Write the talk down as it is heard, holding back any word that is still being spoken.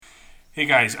Hey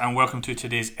guys, and welcome to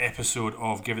today's episode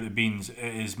of Give It the Beans.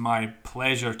 It is my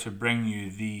pleasure to bring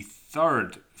you the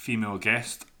third female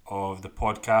guest of the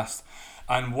podcast,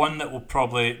 and one that will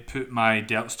probably put my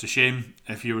delts to shame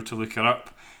if you were to look her up.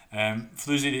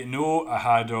 For those who didn't know, I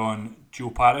had on Joe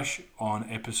Parrish on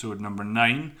episode number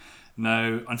 9.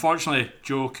 Now, unfortunately,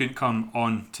 Joe couldn't come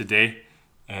on today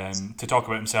to talk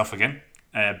about himself again,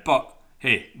 but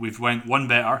hey, we've went one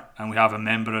better and we have a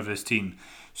member of his team.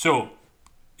 So,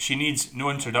 she needs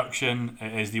no introduction.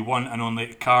 It is the one and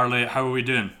only Carly. How are we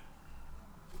doing?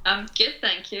 I'm good,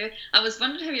 thank you. I was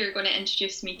wondering how you were going to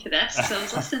introduce me to this because I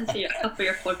was listening to a couple of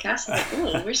your podcasts. I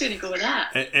was like, oh, where's he going to go with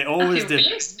that? It I always feel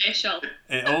very special.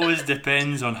 it always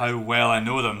depends on how well I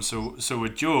know them. So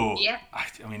with Joe, Yeah.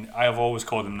 I have always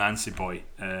called him Nancy Boy,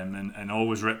 and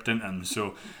always ripped into him.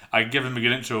 So I give him a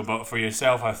good intro. But for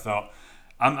yourself, I thought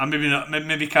I'm maybe not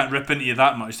maybe can't rip into you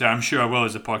that much there. I'm sure I will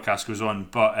as the podcast goes on.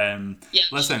 But Yeah.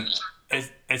 listen,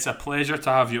 it's a pleasure to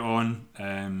have you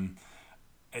on.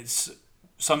 It's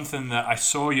something that I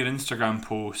saw your Instagram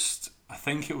post. I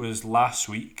think it was last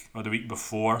week or the week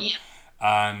before, Yeah.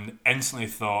 and instantly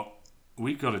thought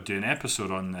we got to do an episode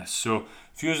on this. So,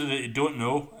 for those that you don't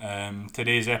know,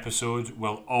 today's episode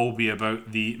will all be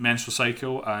about the menstrual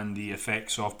cycle and the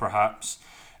effects of perhaps,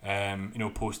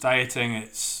 post dieting,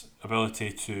 its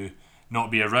ability to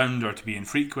not be around or to be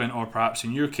infrequent, or perhaps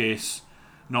in your case,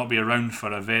 not be around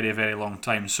for a very, very long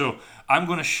time. So, I'm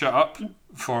going to shut up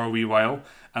for a wee while,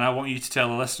 and I want you to tell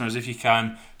the listeners, if you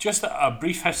can, just a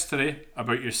brief history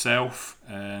about yourself,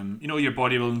 your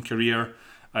bodybuilding career,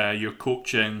 your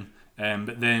coaching,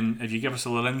 but then if you give us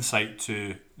a little insight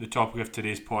to the topic of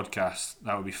today's podcast,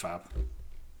 that would be fab.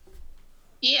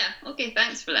 Yeah. Okay.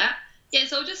 Thanks for that. Yeah.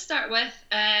 So I'll just start with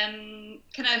kind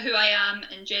of who I am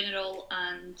in general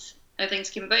and how things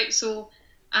came about. So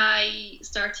I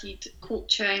started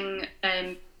coaching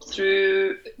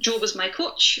through Joe was my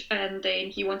coach, and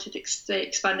then he wanted to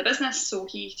expand the business, so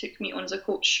he took me on as a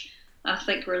coach. I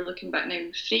think we're looking back now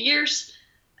 3 years.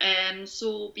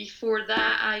 So before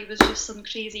that, I was just some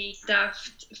crazy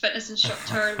daft fitness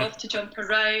instructor, loved to jump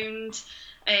around.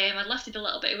 I lifted a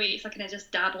little bit of weights. I kind of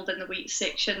just dabbled in the weight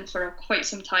section for quite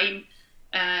some time.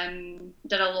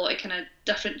 Did a lot of kind of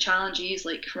different challenges,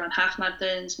 like ran half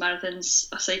marathons,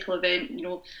 a cycle event.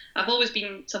 I've always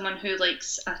been someone who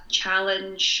likes a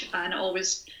challenge, and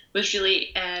always was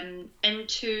really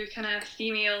into kind of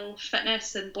female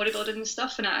fitness and bodybuilding and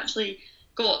stuff. And I actually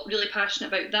got really passionate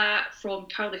about that from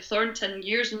Carly Thornton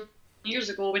years and years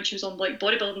ago when she was on like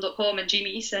bodybuilding.com and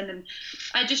Jamie Eason, and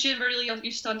I just never really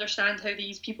used to understand how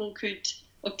these people could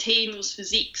obtain those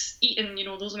physiques eating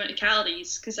those amount of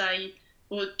calories, because I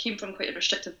came from quite a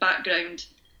restrictive background,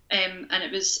 and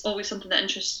it was always something that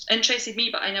interested me,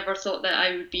 but I never thought that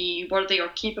I would be worthy or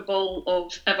capable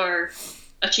of ever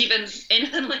achieving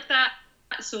anything like that.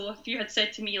 So if you had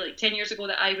said to me like 10 years ago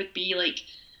that I would be like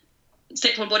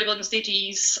stepped on bodybuilding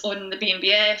stages on the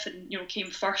BNBF and came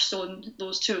first on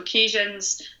those 2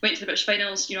 occasions, went to the British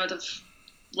finals, I'd have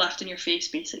laughed in your face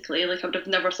basically. Like I would have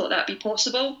never thought that'd be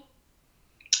possible.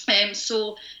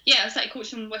 So yeah, I started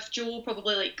coaching with Joe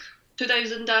probably like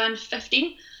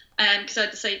 2015, because I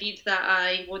decided that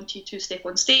I wanted to step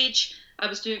on stage. I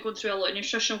was going through a lot of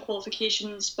nutritional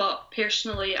qualifications, but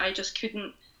personally I just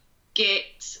couldn't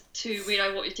get to where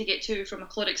I wanted to get to from a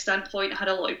caloric standpoint. I had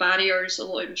a lot of barriers, a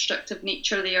lot of restrictive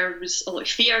nature there, was a lot of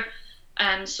fear.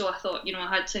 And so I thought,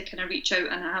 I had to kind of reach out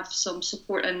and have some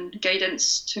support and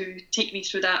guidance to take me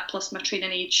through that. Plus my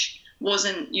training age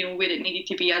wasn't, where it needed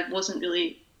to be. I wasn't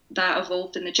really that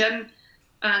evolved in the gym.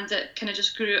 And it kind of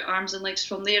just grew at arms and legs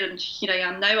from there. And here I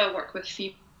am now. I work with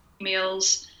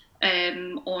females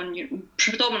on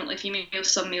predominantly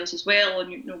females, some males as well,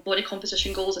 on body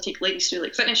composition goals. I take ladies through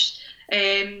like fitness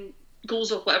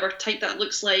goals of whatever type that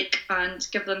looks like, and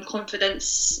give them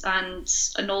confidence and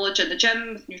a knowledge in the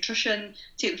gym with nutrition,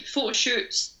 take them photo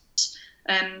shoots,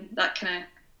 that kind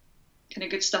of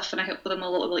good stuff. And I help with them a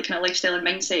lot of like kind of lifestyle and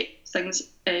mindset things.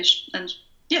 And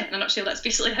yeah, in a nutshell, that's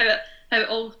basically how it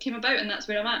all came about, and that's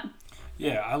where I'm at.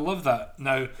 Yeah, I love that.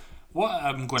 Now, what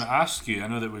I'm going to ask you, I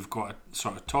know that we've got a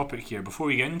sort of topic here. Before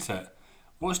we get into it,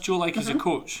 what's Joe like as a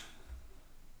coach?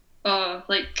 Oh,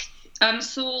 like, I'm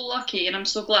so lucky and I'm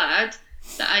so glad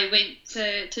that I went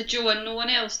to Joe and no one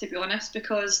else, to be honest,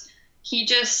 because he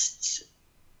just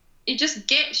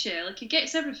gets you. Like, he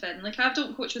gets everything. Like, I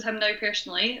don't coach with him now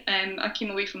personally. I came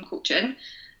away from coaching.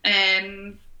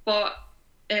 But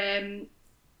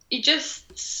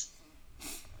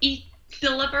he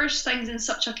delivers things in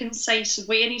such a concise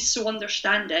way, and he's so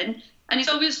understanding, and he's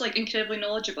always like incredibly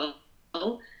knowledgeable,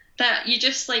 that you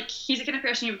just like, he's the kind of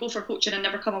person you would go for coaching and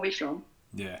never come away from.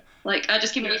 Yeah. Like, I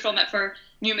just came away from it for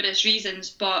numerous reasons,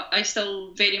 but I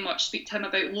still very much speak to him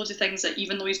about loads of things that,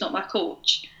 even though he's not my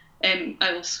coach,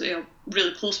 I also,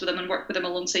 really close with him and work with him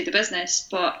alongside the business.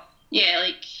 But yeah,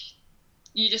 like,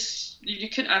 you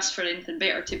couldn't ask for anything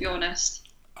better, to be honest.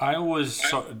 I always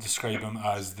sort of describe him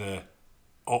as the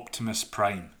Optimus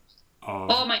Prime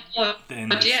of Oh my god, the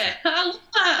industry. yeah, I love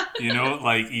that. You know,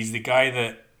 like he's the guy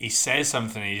that he says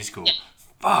something and you just go,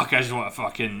 fuck, I just want to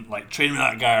fucking like train with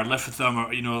that guy or lift with him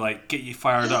or, you know, like get you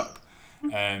fired up.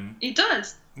 He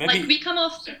does. Like, Maybe, we come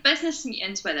off business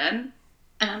meetings with him,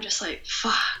 and I'm just like,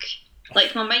 fuck.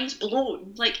 Like, my mind's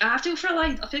blown. Like, I have to go for a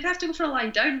lie. I think I have to go for a lie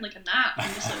down, like a nap.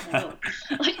 I'm just like, oh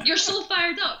my god. Like, you're so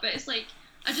fired up, but it's like,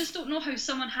 I just don't know how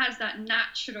someone has that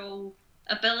natural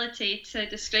ability to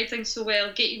describe things so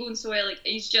well, get you going so well. Like,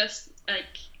 he's just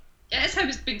like, it's how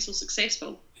he's been so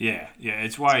successful. yeah,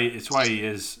 it's why he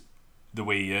is the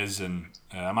way he is, and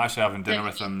I'm actually having dinner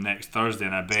with him next Thursday,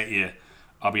 and I bet you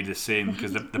I'll be the same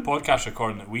because the podcast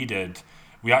recording that we did,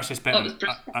 we actually spent Loved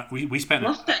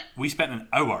it. we spent an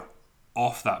hour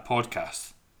off that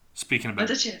podcast speaking Oh,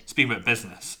 did you? about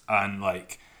business, and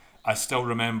like I still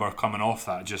remember coming off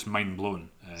that just mind blown.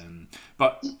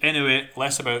 But anyway,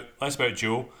 less about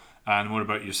Joe and more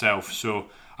about yourself. So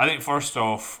I think first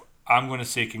off, I'm going to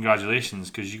say congratulations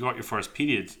because you got your first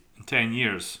period in 10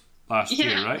 years last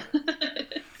year, right?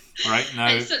 Right now,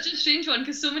 it's such a strange one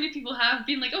because so many people have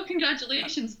been like, "Oh,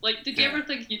 congratulations!" Like, did you ever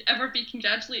think you'd ever be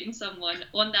congratulating someone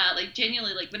on that? Like,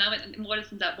 genuinely, like when I went into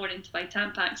Morrison that morning to buy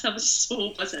Tampax, I was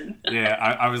so buzzing. Yeah,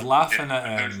 I was laughing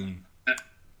at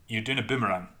you're doing a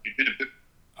boomerang.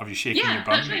 Have you shaking your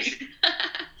bum? That's right.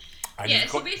 And Yeah,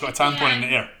 you've so got a tampon in the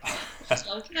air.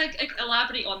 So can I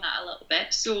elaborate on that a little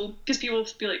bit? So, because people will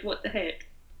be like, "What the heck?"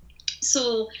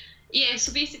 So, yeah,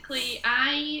 so basically,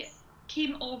 I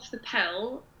came off the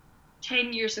pill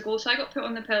 10 years ago. So I got put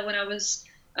on the pill when I was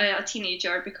a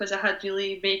teenager because I had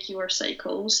really regular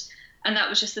cycles, and that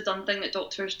was just the done thing that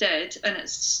doctors did. And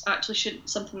it's actually shouldn't,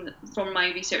 something that, from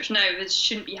my research now, is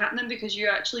shouldn't be happening because you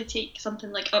actually take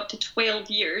something like up to 12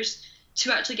 years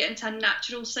to actually get into a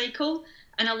natural cycle.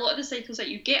 And a lot of the cycles that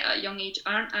you get at a young age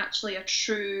aren't actually a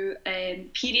true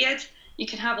period. You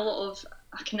can have a lot of,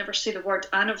 I can never say the word,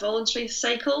 involuntary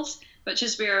cycles, which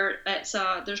is where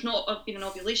there's not been an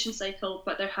ovulation cycle,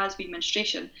 but there has been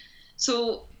menstruation.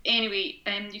 So anyway,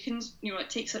 you can, it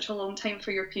takes such a long time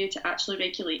for your period to actually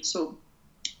regulate. So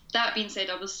that being said,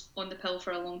 I was on the pill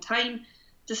for a long time,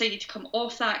 decided to come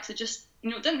off that because it just,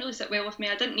 it didn't really sit well with me.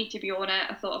 I didn't need to be on it.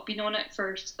 I thought I've been on it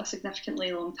for a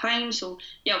significantly long time. So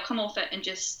yeah, I'll come off it and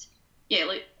just,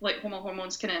 let my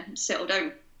hormones kind of settle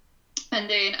down. And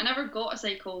then I never got a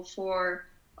cycle for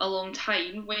a long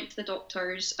time, went to the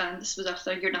doctors, and this was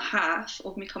after a year and a half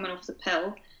of me coming off the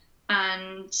pill,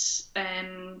 and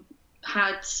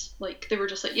had, like, they were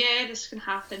just like, yeah, this can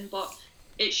happen, but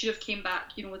it should have came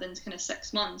back, within kind of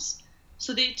 6 months.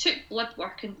 So they took blood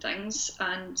work and things,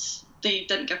 and they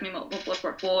didn't give me what blood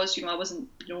work was. I wasn't,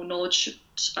 knowledge,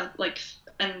 like,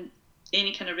 in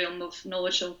any kind of realm of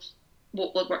knowledge of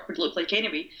what blood work would look like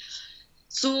anyway.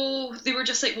 So they were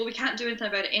just like, well, we can't do anything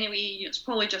about it anyway. It's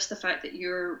probably just the fact that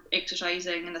you're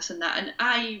exercising and this and that. And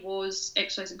I was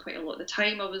exercising quite a lot at the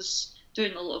time. I was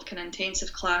doing a lot of kind of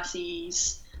intensive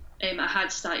classes. I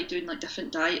had started doing like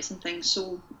different diets and things.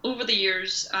 So over the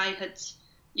years,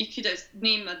 you could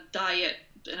name a diet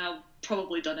and I've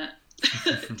probably done it.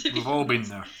 We've all been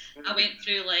there. I went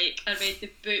through, I read the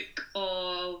book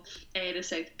of the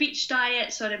South Beach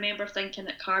diet, so I remember thinking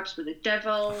that carbs were the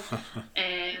devil.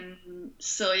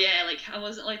 So yeah, I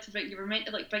wasn't allowed to you were meant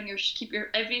to keep your,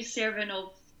 every serving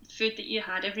of food that you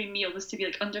had, every meal was to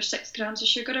be under 6 grams of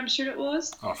sugar, I'm sure it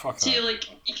was. Oh, fuck so that.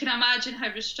 You can imagine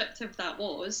how restrictive that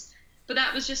was. But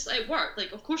that was just, it worked.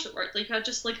 Of course it worked. I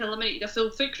just, eliminated a full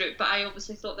food group, but I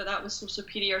obviously thought that was so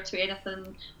superior to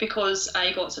anything because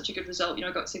I got such a good result.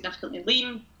 I got significantly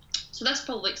lean. So this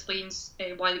probably explains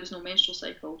why there was no menstrual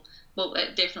cycle. Well,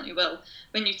 it definitely will.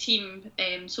 When you team,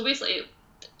 so basically,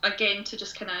 again, to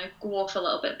just kind of go off a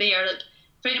little bit there,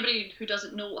 for anybody who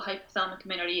doesn't know what hypothalamic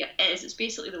amenorrhea is, it's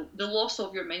basically the loss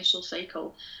of your menstrual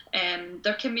cycle.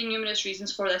 There can be numerous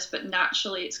reasons for this, but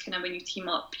naturally it's kind of when you team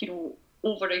up,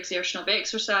 overexertion of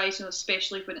exercise,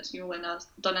 especially when it's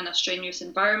done in a strenuous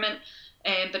environment.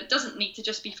 But it doesn't need to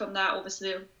just be from that. Obviously,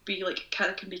 there'll be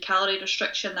can be calorie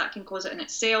restriction that can cause it in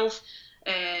itself.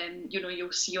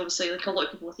 You'll see obviously a lot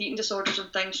of people with eating disorders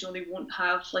and things. They won't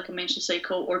have a menstrual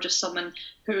cycle, or just someone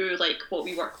who what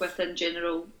we work with in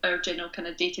general, our general kind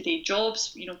of day-to-day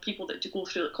jobs. People that go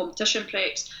through competition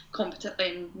preps,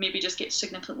 maybe just get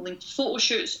significantly linked to photo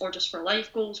shoots or just for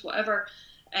life goals, whatever.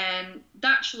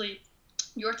 Naturally,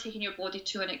 you're taking your body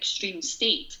to an extreme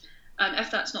state. And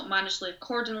if that's not managed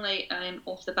accordingly,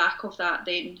 off the back of that,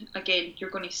 then again,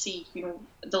 you're going to see,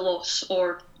 the loss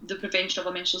or the prevention of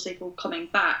a menstrual cycle coming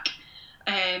back.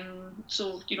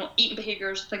 So, eating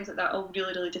behaviours, things like that will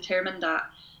really, really determine that.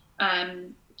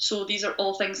 So these are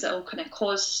all things that will kind of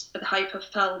cause the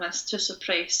hypothalamus to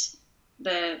suppress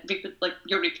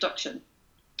your reproduction.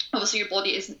 Obviously, your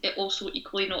body is also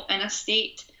equally not in a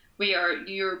state where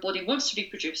your body wants to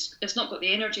reproduce. It's not got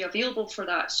the energy available for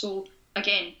that. So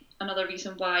again, another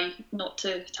reason why not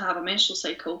to have a menstrual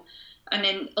cycle. And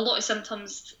then a lot of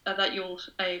symptoms that you'll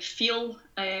feel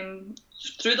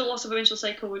through the loss of a menstrual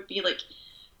cycle would be like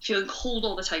feeling cold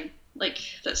all the time. Like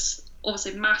that's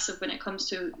obviously massive when it comes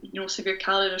to severe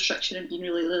calorie restriction and being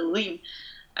really, really lean.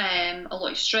 A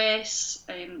lot of stress.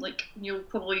 Like you'll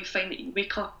probably find that you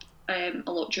wake up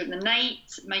a lot during the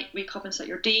night, might wake up and start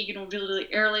your day, really,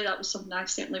 really early. That was something I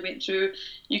certainly went through.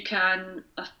 You can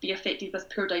be affected with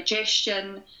poor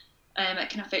digestion. It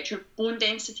can affect your bone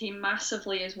density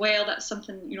massively as well. That's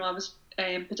something,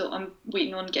 I'm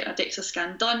waiting on getting a DEXA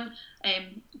scan done.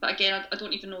 But again, I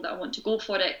don't even know that I want to go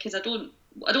for it because I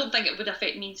don't think it would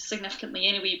affect me significantly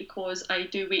anyway, because I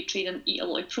do weight train and eat a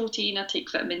lot of protein. I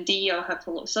take vitamin D. I have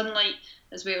a lot of sunlight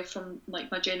as well from like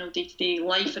my general day-to-day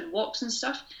life and walks and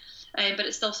stuff. But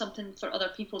it's still something for other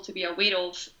people to be aware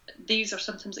of. These are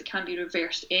symptoms that can be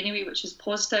reversed anyway, which is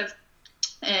positive.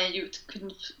 You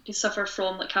can suffer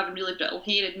from like having really brittle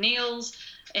hair and nails.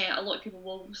 A lot of people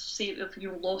will say that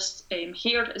they've lost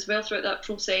hair as well throughout that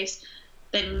process.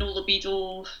 Then no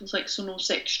libido, so no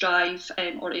sex drive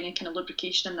or any kind of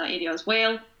lubrication in that area as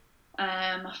well.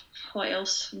 What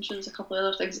else? I'm sure there's a couple of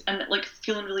other things. And like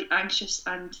feeling really anxious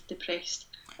and depressed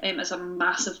is a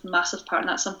massive, massive part. And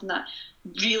that's something that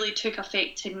really took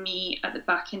effect in me at the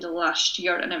back end of last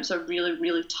year. And it was a really,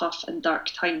 really tough and dark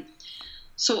time.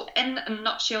 So in a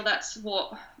nutshell, that's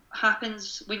what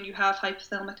happens when you have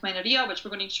hypothalamic amenorrhea, which we're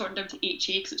going to shorten down to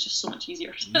HA because it's just so much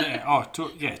easier.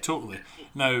 Yeah, totally.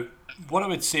 Now, what I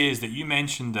would say is that you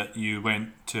mentioned that you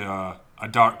went to a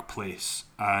dark place,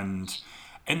 and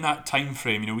in that time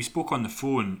frame, we spoke on the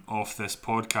phone off this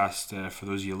podcast for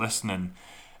those of you listening.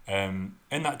 In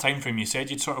that time frame, you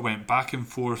said you'd sort of went back and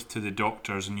forth to the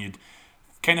doctors, and you'd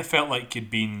kind of felt like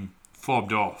you'd been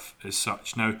fobbed off as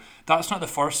such. Now, that's not the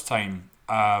first time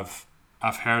I've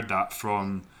heard that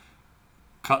from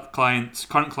clients,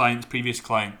 current clients, previous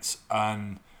clients,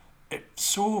 and it's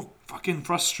so fucking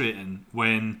frustrating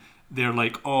when they're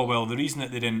like, oh well, the reason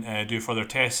that they didn't do further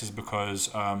tests is because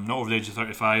I'm not over the age of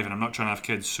 35 and I'm not trying to have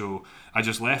kids, so I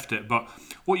just left it. But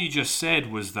what you just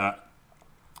said was that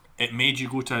it made you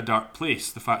go to a dark place,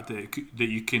 the fact that that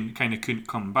you couldn't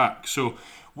come back. So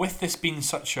with this being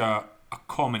such a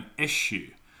common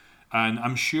issue, and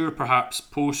I'm sure perhaps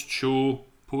post-show,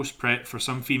 post-prep for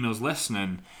some females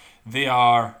listening, they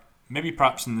are maybe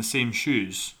perhaps in the same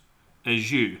shoes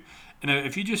as you. Now,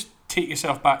 if you just take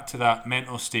yourself back to that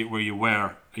mental state where you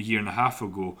were a year and a half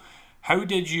ago, how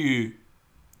did you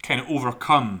kind of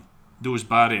overcome those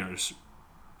barriers?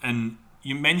 And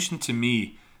you mentioned to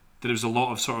me that there was a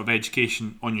lot of sort of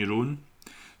education on your own.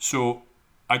 So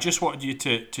I just wanted you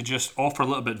to just offer a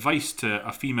little bit of advice to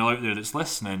a female out there that's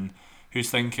listening who's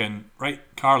thinking, right,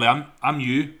 Carly, I'm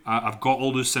you. I've got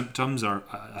all those symptoms, or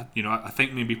I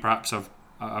think maybe perhaps I've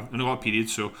not got a period.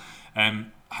 So,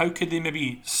 how could they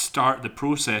maybe start the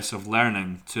process of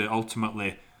learning to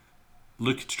ultimately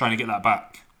look to trying to get that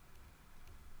back,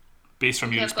 based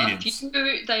from your experience? I've got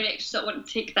a few directions I want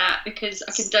to take that because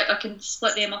I can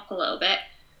split them up a little bit.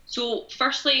 So,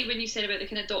 firstly, when you said about the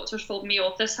kind of doctors fobbed me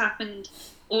off, this happened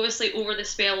obviously over the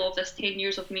spell of this 10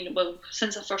 years of me, well,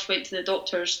 since I first went to the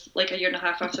doctors, like a year and a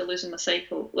half after losing my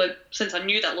cycle, like since I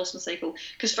knew that I lost my cycle.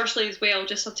 Because firstly as well,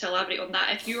 just to elaborate on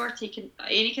that, if you are taking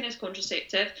any kind of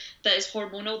contraceptive that is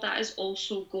hormonal, that is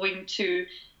also going to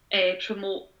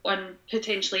promote and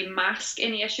potentially mask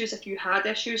any issues if you had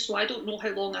issues. So I don't know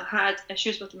how long I had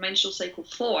issues with the menstrual cycle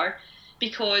for,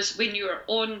 because when you're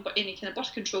on any kind of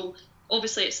birth control,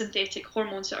 obviously it's synthetic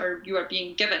hormones that you are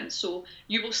being given, so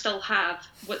you will still have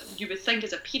what you would think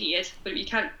is a period, but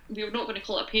we're not going to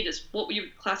call it a period, it's what we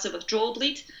would class a withdrawal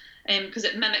bleed, because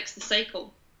it mimics the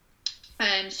cycle.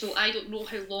 So I don't know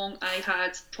how long I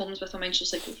had problems with my menstrual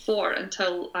cycle for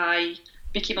until I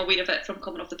became aware of it from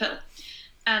coming off the pill.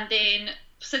 And then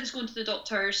since going to the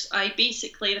doctors, I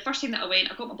basically, the first time that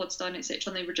I got my bloods done, etc.,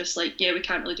 and they were just like, yeah, we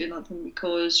can't really do nothing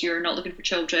because you're not looking for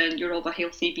children, you're of a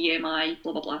healthy BMI,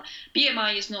 blah blah blah.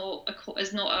 BMI is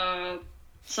not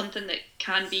something that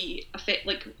can be affect,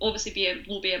 like obviously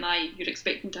low BMI, you're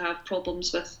expecting to have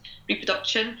problems with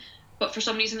reproduction. but for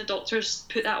some reason the doctors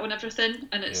put that on everything,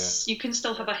 and you can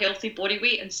still have a healthy body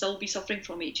weight and still be suffering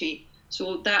from HA.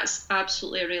 So that's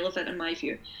absolutely irrelevant in my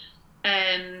view.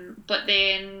 But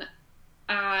then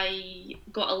I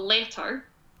got a letter.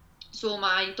 So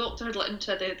my doctor had written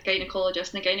to the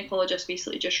gynaecologist, and the gynaecologist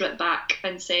basically just wrote back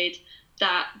and said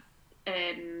that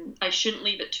I shouldn't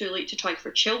leave it too late to try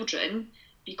for children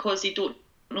because they don't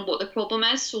know what the problem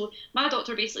is. So my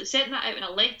doctor basically sent that out in a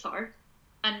letter.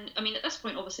 And I mean, at this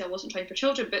point, obviously, I wasn't trying for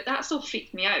children, but that still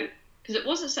freaked me out because it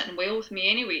wasn't sitting well with me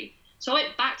anyway. So I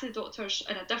went back to the doctors,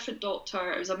 and a different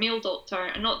doctor, it was a male doctor,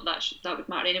 and not that that would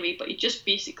matter anyway, but he just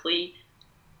basically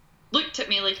looked at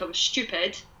me like I was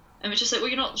stupid and was just like, well,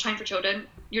 you're not trying for children,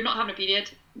 you're not having a period,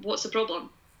 what's the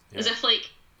problem? Yeah. As if like,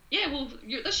 yeah, well,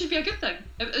 this should be a good thing.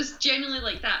 It was genuinely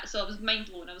like that, so I was mind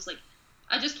blown. I was like,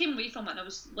 I just came away from it and I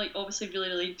was like obviously really,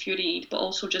 really infuriated, but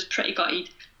also just pretty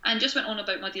gutted, and just went on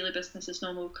about my daily business as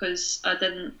normal because I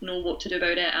didn't know what to do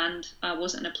about it, and I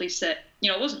wasn't in a place that,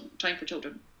 I wasn't trying for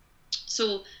children.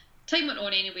 So time went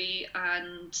on anyway,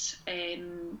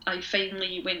 and I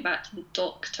finally went back to the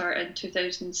doctor in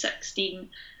 2016.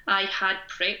 I had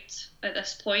prepped at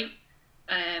this point,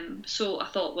 so I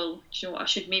thought, well, I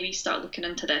should maybe start looking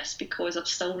into this because I've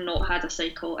still not had a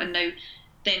cycle, and now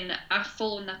then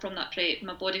following that from that prep,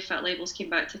 my body fat levels came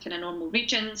back to kind of normal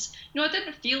regions. I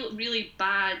didn't feel really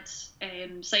bad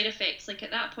side effects. Like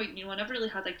at that point, I never really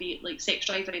had a great like sex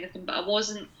drive or anything, but I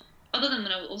wasn't, other than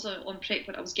when I was on prep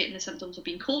when I was getting the symptoms of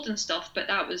being cold and stuff, but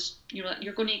that was,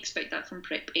 you're going to expect that from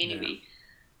prep anyway.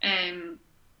 Yeah.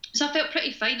 So I felt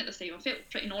pretty fine at the time. I felt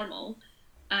pretty normal.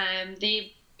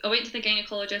 I went to the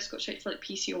gynaecologist, got checked for like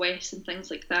PCOS and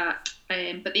things like that.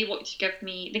 But they wanted to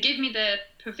they gave me the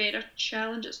Provera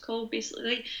challenge, it's called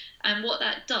basically. And what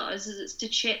that does is it's to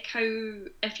check how,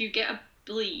 if you get a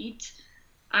bleed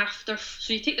after,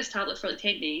 so you take this tablet for like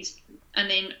 10 days, and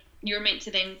then you're meant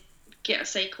to then get a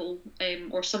cycle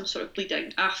or some sort of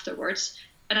bleeding afterwards.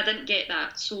 And I didn't get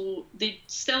that. So they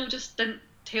still just didn't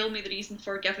tell me the reason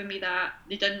for giving me that.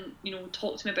 They didn't,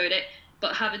 talk to me about it.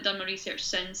 But having done my research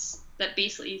since, that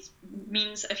basically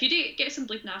means if you do get some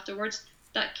bleeding afterwards,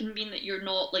 that can mean that you're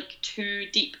not like too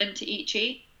deep into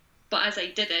HA. But as I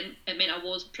didn't, it meant I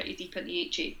was pretty deep into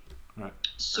HA. Right.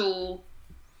 So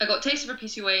I got tested for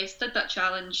PCOS, did that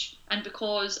challenge, and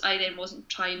because I then wasn't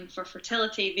trying for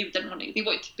fertility, they wanted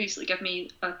to basically give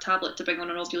me a tablet to bring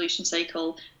on an ovulation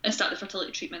cycle and start the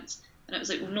fertility treatments. And I was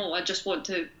like, well, no, I just want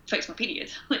to fix my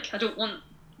period. Like, I don't want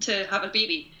to have a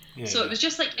baby. Yeah, so it was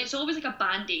just like, it's always like a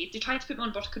band-aid. They tried to put me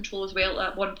on birth control as well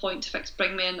at one point to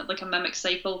bring me in like a mimic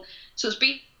cycle. So it's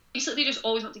basically they just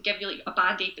always want to give you like a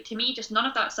band-aid. But to me, just none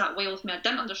of that sat well with me. I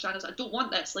didn't understand this. I don't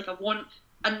want this. Like, I want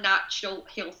a natural,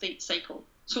 healthy cycle.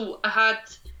 So I had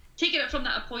taken it from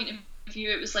that point of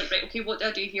view. It was like, right, okay, what do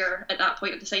I do here? At that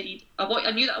point, I decided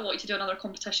I knew that I wanted to do another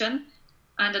competition,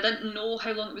 and I didn't know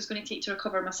how long it was going to take to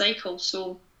recover my cycle.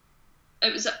 So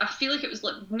I feel like it was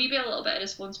like maybe a little bit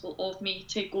irresponsible of me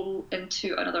to go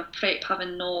into another prep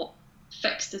having not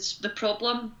fixed the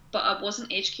problem, but I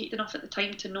wasn't educated enough at the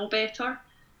time to know better.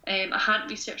 I hadn't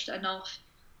researched it enough.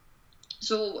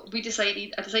 So I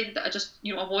decided that I just,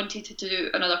 I wanted to do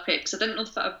another prep because I didn't know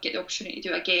if I'd get the opportunity to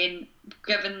do it again,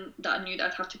 given that I knew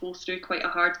that I'd have to go through quite a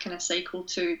hard kind of cycle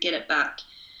to get it back.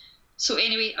 So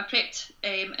anyway, I prepped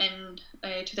in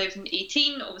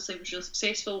 2018, obviously was really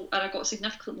successful, and I got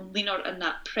significantly leaner in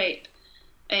that prep.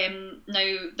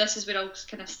 Now, this is where I'll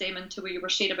kind of stem into where you were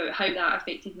saying about how that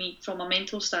affected me from a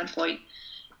mental standpoint.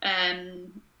 I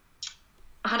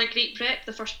had a great prep.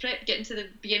 The first prep, getting to the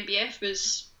BNBF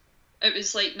was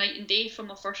like night and day from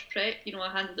my first prep. I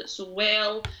handled it so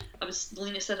well. I was the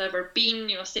leanest I'd ever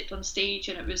been. I stepped on stage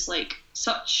and it was like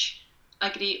such a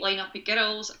great lineup of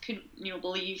girls. I couldn't,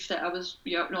 believe that I was,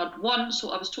 I'd won, so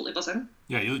I was totally buzzing.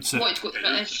 Yeah, you looked sick. Wanted to go to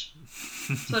British.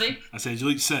 Sorry? I said you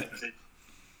looked sick.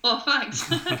 Oh, thanks.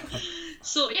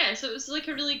 So it was like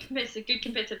a really good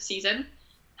competitive season.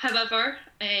 However,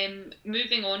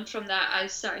 moving on from that, I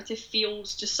started to feel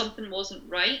just something wasn't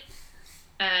right.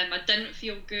 I didn't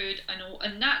feel good, I know,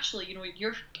 and naturally,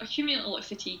 you're accumulating a lot of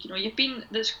fatigue.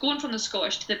 Going from the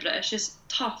Scottish to the British is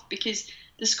tough because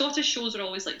the Scottish shows are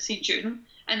always like, say, June,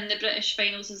 and the British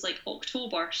finals is like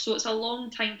October, so it's a long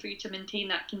time for you to maintain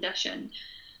that condition.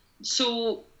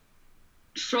 So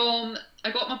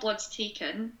I got my bloods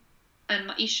taken, and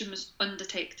my estrogen was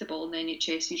undetectable in the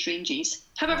NHS's ranges.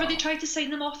 However, They tried to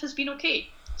sign them off as being okay,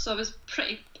 so I was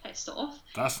pretty pissed off.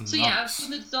 That's nuts. So yeah, I was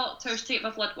from the doctors to take my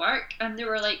blood work, and they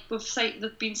were like,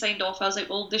 they've been signed off. I was like,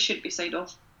 well, they should be signed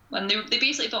off. And they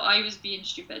basically thought I was being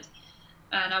stupid.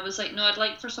 And I was like, no, I'd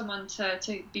like for someone to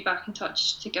be back in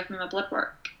touch to give me my blood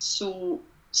work. So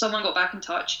someone got back in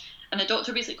touch, And the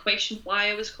doctor basically questioned why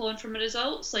I was calling for my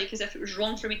results, like as if it was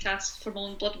wrong for me to ask for my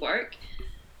own blood work.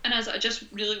 And I was like, I just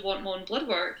really want my own blood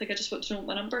work. Like, I just want to know what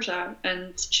my numbers are.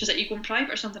 And she was like, you going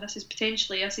private or something? I says,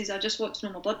 potentially. I says, I just want to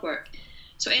know my blood work.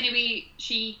 So anyway,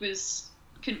 she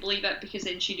couldn't believe it, because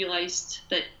then she realised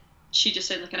that she just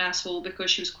sounded like an asshole because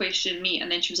she was questioning me.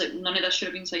 And then she was like, none of this should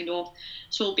have been signed off.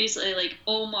 So basically, like,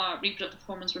 all my reproductive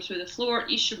hormones were through the floor.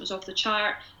 Estrogen was off the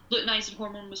chart. Luteinizing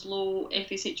hormone was low.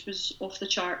 FSH was off the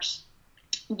charts.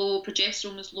 Low.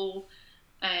 Progesterone was low.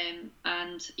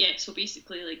 And yeah, so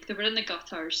basically, like, they were in the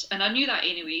gutters, and I knew that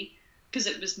anyway, because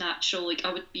it was natural. Like,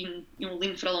 I would been,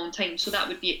 lean for a long time, so that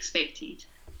would be expected.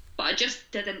 But I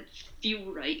just didn't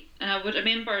feel right. And I would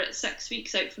remember at 6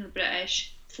 weeks out from the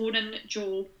British, phoning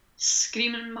Joe,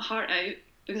 screaming my heart out,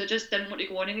 because I just didn't want to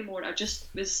go on anymore. I just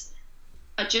felt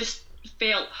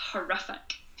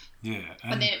horrific. Yeah.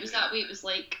 And then it was that way. It was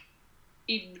like,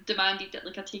 he demanded that,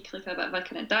 like, I take like a bit of a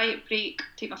kind of diet break,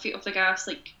 take my feet off the gas,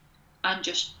 like, and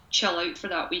just chill out for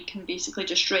that week and basically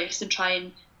just rest and try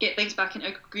and get things back into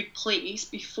a good place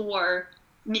before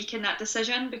making that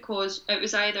decision, because it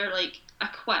was either like I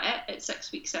quit it at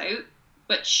 6 weeks out,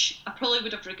 which I probably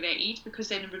would have regretted, because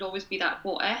then it would always be that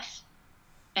what if.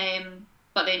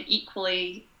 But then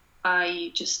equally,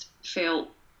 I just felt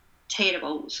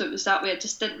terrible. So it was that way. I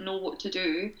just didn't know what to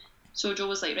do. So Joe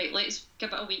was like, right, let's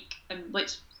give it a week and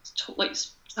let's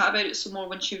chat about it some more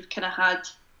when you've kind of had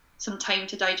some time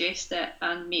to digest it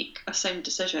and make a sound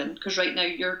decision, because right now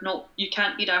you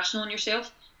can't be rational on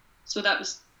yourself. So that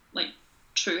was like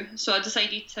true. So I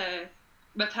decided to,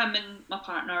 with him and my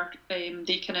partner,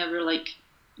 they kind of were like,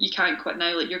 you can't quit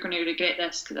now, like, you're going to regret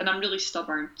this, and I'm really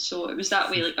stubborn, so it was that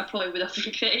way. Like, I probably would have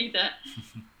regretted it.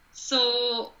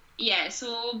 So yeah,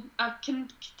 so I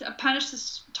managed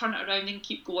to turn it around and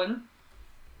keep going.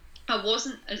 I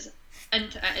wasn't as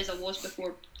into it as I was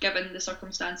before, given the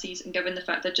circumstances and given the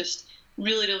fact that I just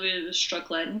really, really, really was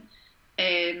struggling.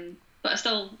 But I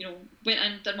still, went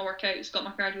in, did my workouts, got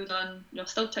my cardio done,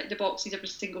 still ticked the boxes every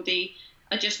single day.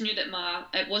 I just knew that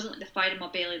it wasn't like the fire in my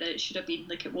belly that it should have been,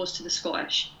 like it was to the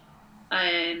Scottish.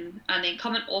 And then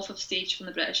coming off of stage from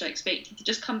the British, I expected to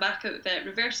just come back out of it,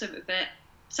 reverse out of it,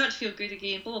 start to feel good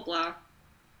again, blah, blah, blah.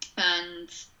 And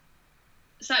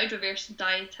started reversing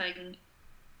dieting.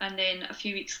 And then a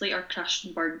few weeks later, crashed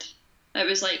and burned. It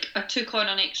was like I took on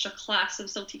an extra class. I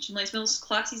was still teaching Les Mills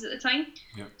classes at the time.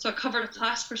 Yep. So I covered a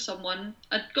class for someone.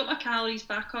 I'd got my calories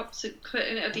back up, so put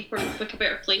in a deeper, like a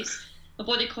better place. My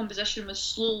body composition was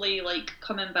slowly like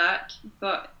coming back,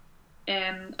 but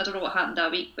I don't know what happened that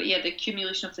week. But yeah, the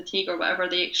accumulation of fatigue or whatever,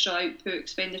 the extra output,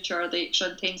 expenditure, the extra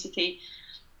intensity,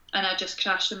 and I just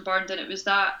crashed and burned. And it was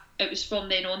from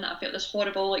then on that I felt this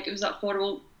horrible, like it was that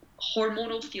horrible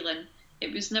hormonal feeling.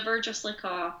 It was never just like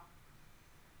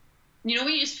when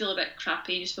you just feel a bit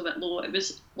crappy, you just feel a bit low. It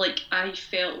was like I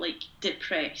felt like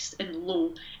depressed and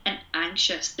low and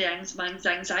anxious. My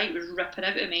anxiety was ripping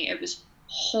out of me. It was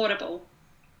horrible.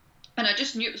 And I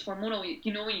just knew it was hormonal.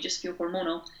 When you just feel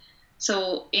hormonal.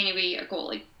 So anyway, I got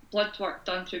like blood work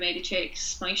done through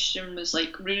Medichecks. My estrogen was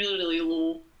like really, really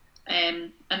low.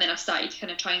 And then I started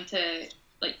kind of trying to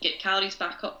like get calories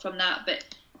back up from that. But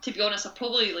to be honest, I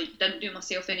probably like didn't do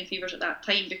myself any favours at that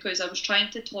time, because I was trying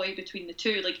to toy between the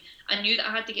two. Like, I knew that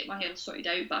I had to get my health sorted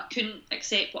out, but I couldn't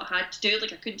accept what I had to do.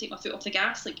 Like, I couldn't take my foot off the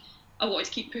gas. Like, I wanted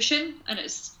to keep pushing, and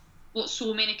it's what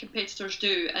so many competitors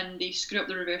do, and they screw up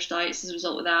the reverse diets as a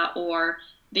result of that, or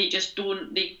they just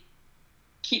don't. They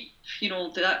keep,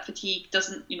 that fatigue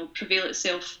doesn't, prevail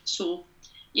itself. So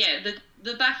yeah,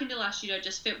 the back end of last year, I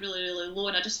just felt really, really low,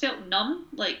 and I just felt numb.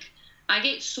 Like, I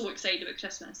get so excited about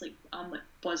Christmas, like I'm like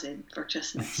buzzing for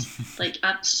Christmas. Like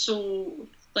I'm so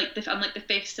I'm like the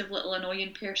festive little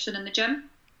annoying person in the gym,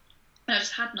 and I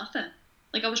just had nothing.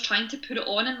 Like I was trying to put it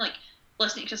on and like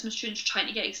listening to Christmas tunes, trying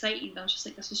to get excited, and I was just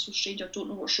like, this is so strange. I don't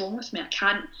know what's wrong with me.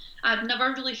 I've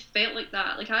never really felt like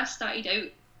that. Like I started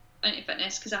out into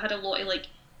fitness because I had a lot of like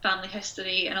family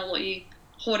history and a lot of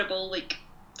horrible like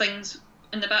things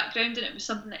in the background, and it was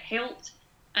something that helped.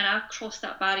 And I crossed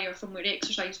that barrier from where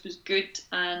exercise was good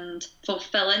and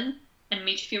fulfilling and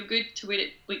made you feel good to where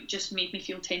it like just made me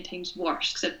feel 10 times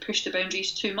worse, because I'd pushed the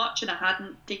boundaries too much and I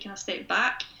hadn't taken a step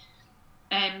back.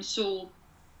 And so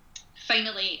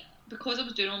finally, because I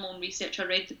was doing all my own research, I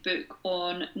read the book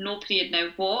on No Period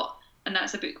Now What, and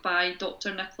that's a book by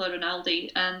Dr. Nicola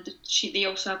Rinaldi, and they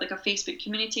also have like a Facebook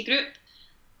community group.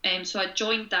 So I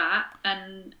joined that,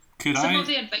 and of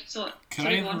the advice on. Can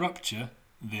I interrupt you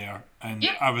there? And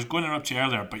yeah. I was going to interrupt you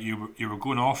earlier, but you were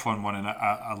going off on one, and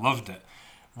I loved it.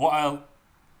 What I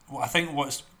think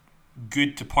what's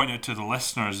good to point out to the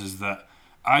listeners is that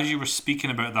as you were speaking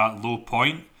about that low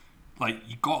point, like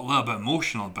you got a little bit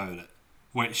emotional about it,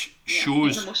 which Yeah, it's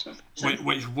shows, emotional.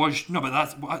 which was no, but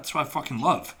that's what I fucking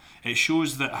love. It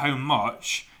shows that how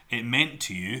much it meant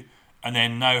to you, and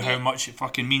then now how Yeah. much it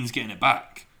fucking means getting it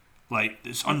back. Like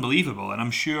it's unbelievable, and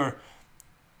I'm sure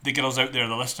the girls out there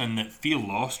that are listening that feel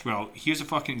lost. Well, here's a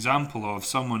fucking example of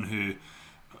someone who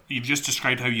you've just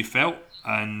described how you felt,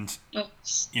 and Oh,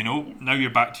 yeah. now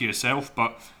you're back to yourself,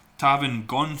 but to having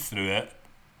gone through it,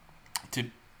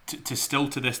 to to still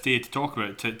to this day to talk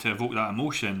about it, to evoke that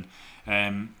emotion,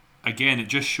 again, it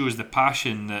just shows the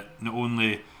passion that not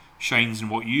only shines in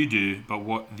what you do, but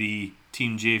what the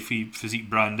Team J Physique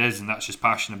brand is, and that's just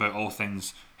passion about all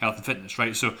things health and fitness,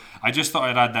 right? So I just thought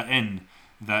I'd add that in,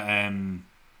 that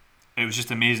it was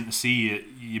just amazing to see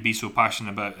you be so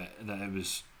passionate about it, that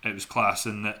it was class,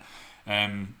 and that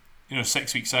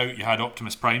 6 weeks out you had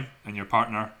Optimus Prime and your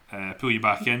partner pull you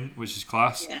back in, which is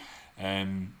class. Yeah.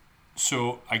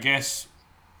 So I guess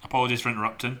apologies for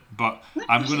interrupting, but No,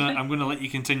 I'm gonna let you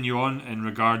continue on in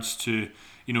regards to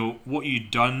what you'd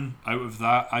done out of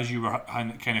that as you were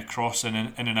kind of crossing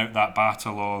in and out that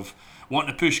battle of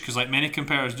wanting to push, because like many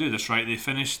competitors do this, right? They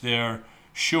finish their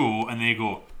show and they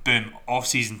go boom, off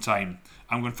season time.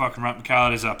 I'm going to fucking ramp the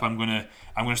calories up. I'm gonna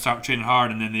start training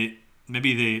hard, and then they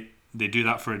do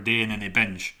that for a day and then they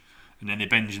binge. And then they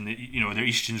binge, and their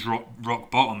estrogen's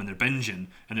rock bottom, and they're binging,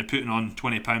 and they're putting on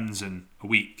 20 pounds in a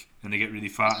week, and they get really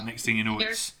fat. And next thing you know,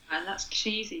 it's And that's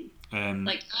crazy. um,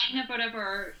 Like I never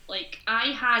ever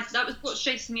that was what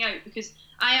stressed me out, because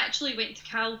I actually went to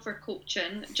Cal for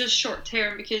coaching just short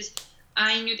term, because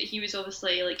I knew that he was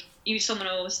someone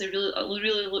I obviously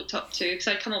really looked up to, because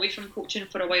I'd come away from coaching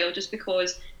for a while just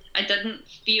because I didn't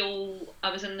feel I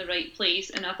was in the right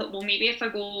place, and I thought, well, maybe if I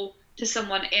go to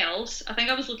someone else, I think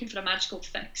I was looking for a magical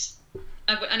fix.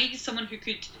 I needed someone who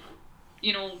could,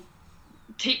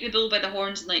 take the bull by the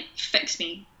horns and like fix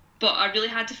me, but I really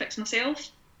had to fix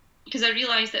myself, because I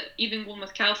realised that even going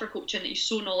with Cal for coaching, that he's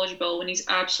so knowledgeable and he's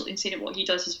absolutely insane at what he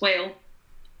does as well.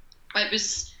 It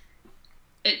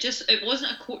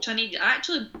wasn't a coach I needed. I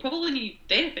actually probably needed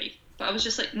therapy, but I was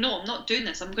just like, no, I'm not doing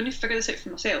this. I'm going to figure this out for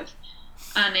myself.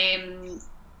 And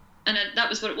that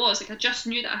was what it was. Like I just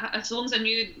knew that as long as I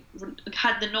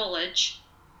had the knowledge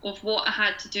of what I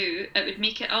had to do, it would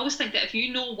make it. I always think that if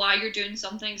you know why you're doing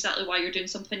something, exactly why you're doing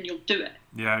something, you'll do it.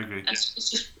 yeah, I agree. And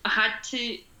it's just I had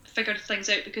to figure things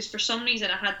out, because for some reason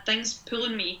I had things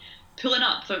pulling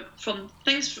up from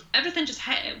things. Everything just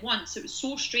hit at once. It was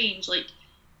so strange. Like,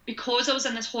 because I was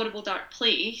in this horrible dark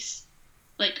place,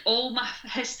 like all my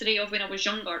history of when I was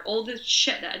younger, all the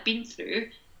shit that I'd been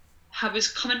through, was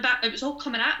coming back. It was all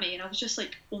coming at me, and I was just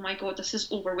like, oh my god, this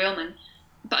is overwhelming.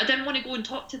 But I didn't want to go and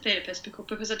talk to therapists,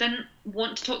 because I didn't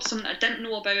want to talk to someone that I didn't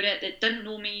know about it, that didn't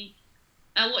know me.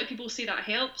 A lot of people say that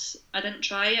helps. I didn't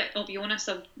try it, I'll be honest.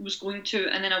 I was going to,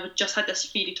 and then I just had this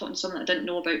fear of talking to someone that I didn't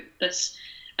know about this,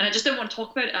 and I just didn't want to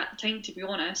talk about it at the time, to be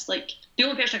honest. Like, the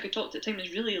only person I could talk to at the time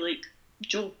was really like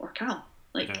Joe or Cal.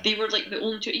 Like, yeah. They were like the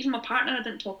only two. Even my partner I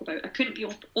didn't talk about. I couldn't be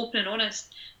open and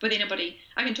honest with anybody.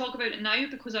 I can talk about it now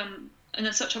because I'm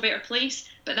in such a better place,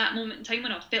 but that moment in time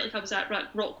when I felt like I was at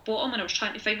rock bottom and I was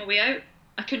trying to find my way out,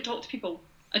 I couldn't talk to people.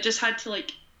 I just had to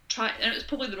like try, and it was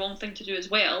probably the wrong thing to do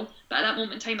as well, but at that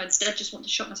moment in time I did just want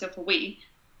to shut myself away,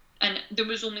 and there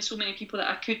was only so many people that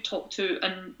I could talk to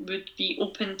and would be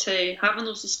open to having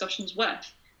those discussions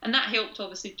with, and that helped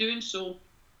obviously doing so.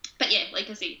 But yeah, like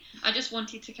I say, I just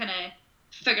wanted to kind of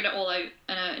figure it all out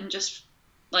and just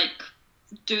like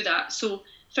do that. So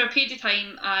for a period of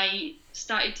time I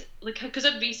started, like, because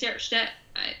I'd researched it,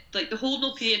 like the whole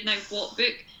No Period Now What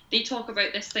book, they talk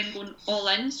about this thing going all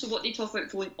in. So what they talk about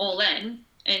going all in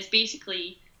is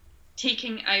basically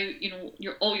taking out,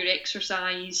 all your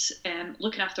exercise,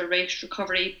 looking after rest,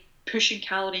 recovery, pushing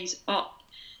calories up.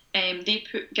 They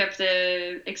give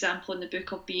the example in the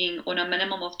book of being on a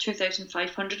minimum of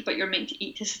 2,500, but you're meant to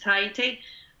eat to satiety.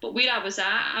 But where I was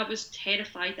at, I was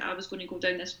terrified that I was going to go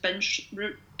down this binge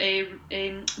route.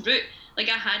 Like,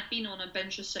 I had been on a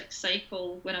binge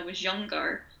cycle when I was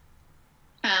younger,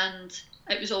 and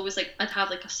it was always like I'd have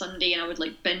like a Sunday and I would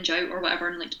like binge out or whatever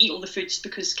and like eat all the foods,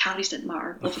 because calories didn't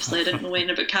matter. Obviously, I didn't know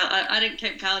anything about I didn't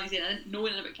count calories in. I didn't know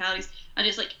anything about calories. I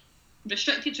just like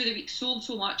restricted through the week so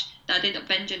much that I'd end up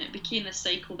binging. It became this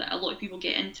cycle that a lot of people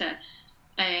get into.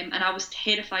 And I was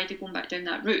terrified of going back down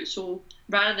that route. So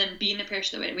rather than being the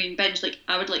person that went away and binge, like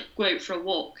I would like go out for a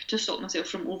walk to stop myself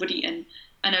from overeating.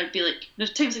 And I'd be like,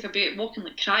 there's times like I'd be out walking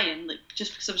like crying, like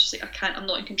just because I was just like, I'm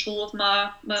not in control of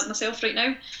myself right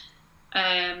now.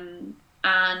 And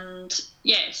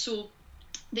yeah, so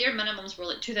their minimums were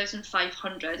like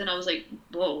 2,500, and I was like,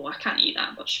 whoa, I can't eat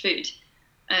that much food.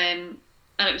 And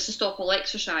and it was to stop all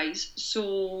exercise.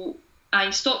 So I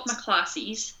stopped my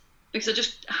classes because I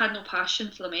just had no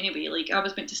passion for them anyway. Like, I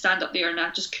was meant to stand up there and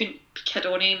I just couldn't kid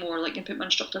on anymore, like, and put my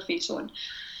instructor face on.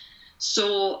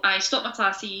 So I stopped my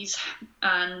classes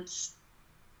and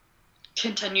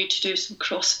continued to do some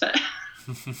CrossFit.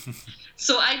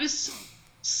 So I was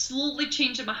slowly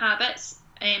changing my habits.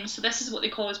 So this is what they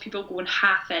call as people going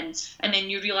half in, and then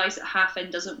you realise that half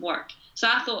in doesn't work. So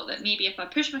I thought that maybe if I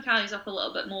pushed my calories up a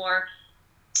little bit more,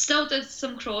 still did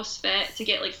some CrossFit to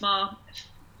get like my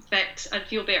fix, I'd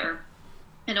feel better.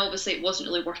 And obviously it wasn't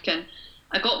really working.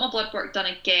 I got my blood work done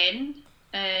again,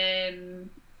 and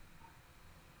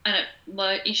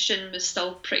my estrogen was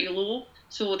still pretty low.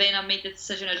 So then I made the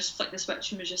decision, I just flicked the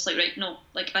switch and was just like, right, no,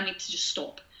 like, I need to just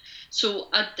stop. So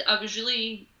I was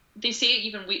really, they say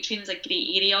even weight training is a great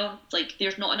area. Like,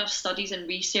 there's not enough studies and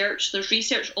research. There's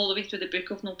research all the way through the book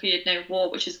of No Period Now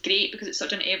What, which is great because it's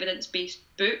such an evidence-based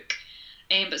book.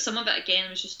 But some of it, again,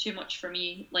 was just too much for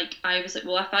me. Like, I was like,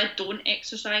 well, if I don't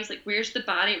exercise, like, where's the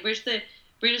barrier? Where's the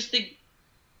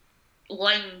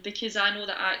line? Because I know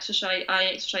that I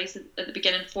exercise at the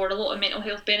beginning for a lot of mental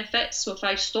health benefits. So if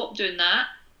I stop doing that,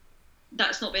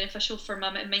 that's not beneficial for my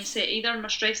mindset either, my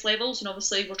stress levels. And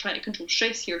obviously we're trying to control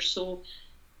stress here. So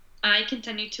I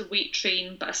continued to weight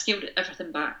train, but I scaled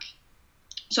everything back.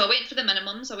 So I went for the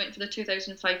minimums. I went for the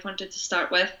 2,500 to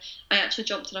start with. I actually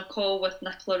jumped on a call with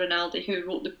Nicola Rinaldi, who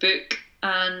wrote the book,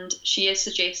 and she has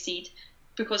suggested,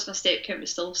 because my step count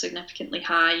was still significantly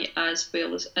high as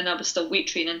well as, and I was still weight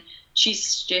training, she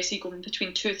suggested going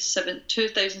between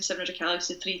 2,700 calories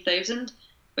to 3,000,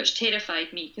 which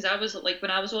terrified me because I was like,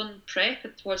 when I was on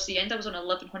prep towards the end, I was on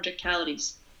 1,100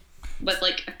 calories with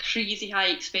like a crazy high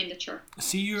expenditure.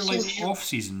 See, you're like off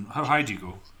season. How high do you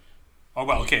go? Oh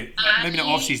well, okay, maybe not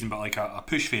off season, but like a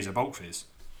push phase, a bulk phase.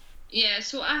 Yeah,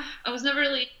 so I was never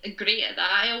really great at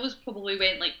that. I always probably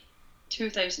went like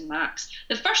 2,000 max.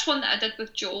 The first one that I did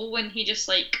with Joel, when he just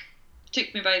like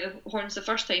took me by the horns the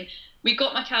first time, we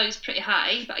got my calories pretty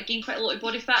high, but I gained quite a lot of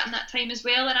body fat in that time as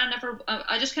well, and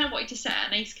I just kind of wanted to sit at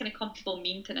a nice kind of comfortable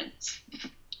maintenance.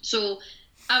 So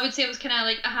I would say I was kind of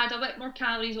like, I had a bit more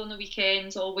calories on the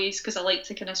weekends always because I like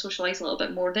to kind of socialise a little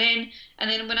bit more then. And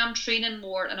then when I'm training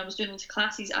more and I was doing loads of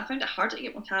classes, I found it harder to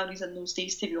get more calories in those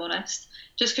days, to be honest.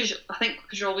 Just because I think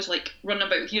because you're always like running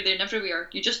about here, there and everywhere,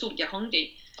 you just don't get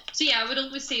hungry. So yeah, I would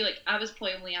always say like I was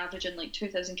probably only averaging like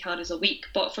 2,000 calories a week,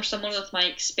 but for someone with my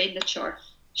expenditure,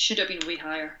 should have been way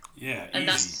higher. Yeah, and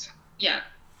easy.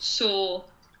 So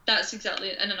that's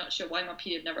exactly in a nutshell why my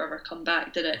period never ever come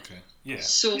back, did it? Okay.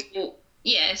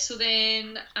 Yeah. So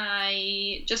then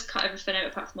I just cut everything out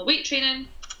apart from my weight training.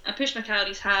 I pushed my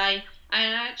calories high,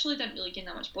 and I actually didn't really gain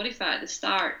that much body fat at the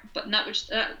start. But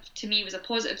that to me was a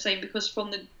positive sign, because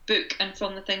from the book and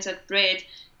from the things I'd read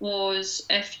was,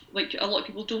 if like a lot of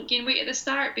people don't gain weight at the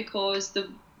start because the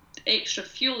extra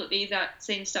fuel that they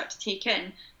then start to take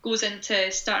in goes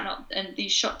into starting up and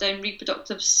these shut down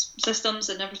reproductive systems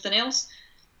and everything else.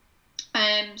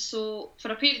 So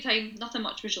for a period of time, nothing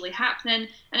much was really happening,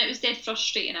 and it was dead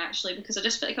frustrating actually, because I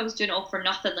just felt like I was doing it all for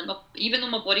nothing. Like even though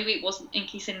my body weight wasn't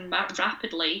increasing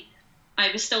rapidly,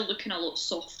 I was still looking a lot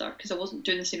softer because I wasn't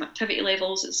doing the same activity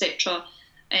levels, etc.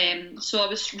 So I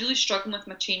was really struggling with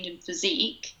my change in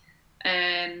physique.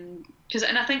 And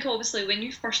I think obviously when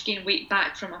you first gain weight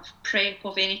back from a prep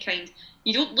of any kind,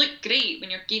 you don't look great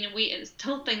when you're gaining weight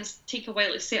until things take a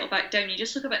while to settle back down. You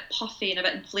just look a bit puffy and a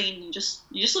bit inflamed. You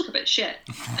just look a bit shit,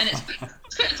 and it's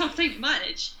quite a tough time to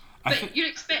manage. But you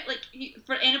expect, like,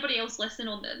 for anybody else listening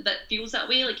on that feels that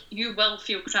way, like, you will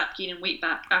feel crap gaining weight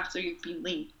back after you've been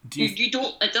lean. You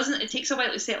don't. It takes a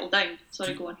while to settle down.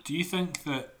 Sorry, go on. Do you think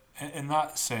that in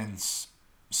that sense,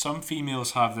 some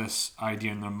females have this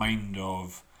idea in their mind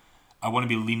of, I want to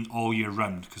be lean all year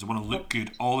round because I want to look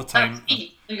good all the time.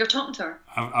 You're talking to her.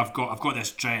 I've got this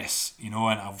dress, and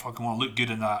I fucking want to look good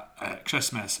in that at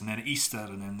Christmas and then at Easter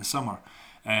and then the summer.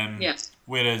 Yes.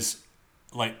 Whereas,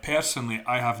 like, personally,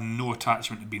 I have no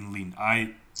attachment to being lean.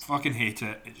 I fucking hate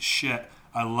it. It's shit.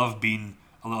 I love being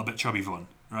a little bit chubby Vaughn,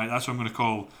 right? That's what I'm going to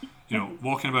call,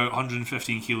 walking about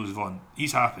 115 kilos Vaughn.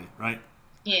 He's happy, right?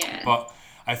 Yeah. But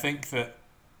I think that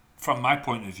from my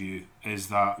point of view is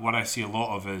that what I see a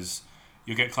lot of is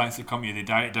you'll get clients that come to you, they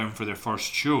diet down for their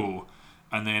first show,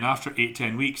 and then after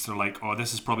 8-10 weeks they're like, oh,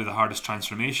 this is probably the hardest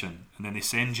transformation, and then they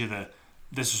send you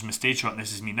this is my stage shot and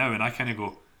this is me now, and I kind of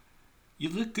go, you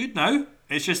look good now.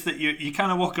 It's just that you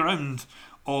kind of walk around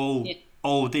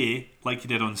all day like you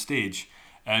did on stage.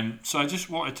 So I just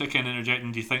wanted to kind of interject,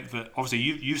 and do you think that, obviously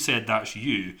you've said that's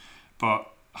you, but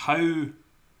how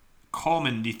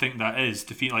common do you think that is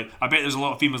to feel like, I bet there's a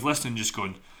lot of females listening just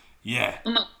going, yeah.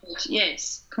 Oh my God,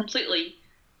 yes, completely.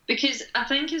 Because I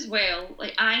think as well,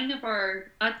 like I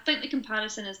think the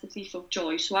comparison is the thief of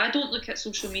joy. So I don't look at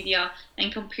social media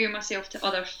and compare myself to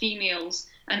other females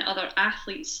and other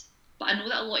athletes. But I know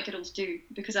that a lot of girls do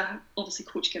because I obviously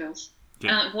coach girls. Yeah.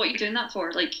 And I'm like, what are you doing that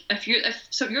for? Like, if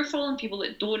you're following people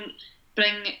that don't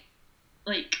bring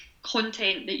like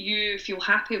content that you feel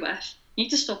happy with, you need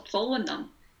to stop following them,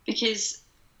 because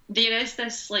there is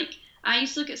this like. I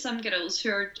used to look at some girls who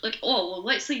are like, oh, well,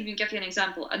 let's even give you an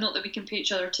example. And not that we compare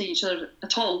each other to each other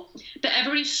at all, but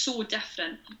everybody's so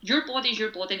different. Your body's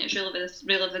your body and it's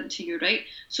relevant to you, right?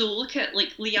 So look at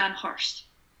like Leanne Hurst,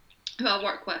 who I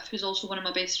work with, who's also one of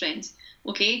my best friends.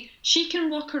 Okay, she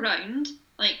can walk around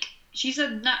like she's a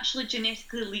naturally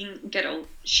genetically lean girl.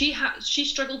 She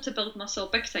struggled to build muscle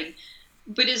big time.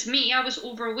 But as me, I was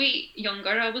overweight younger.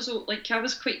 I was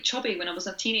quite chubby when I was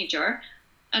a teenager.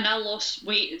 And I lost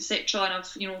weight, etc.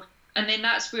 And then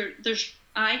that's where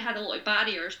I had a lot of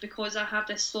barriers because I have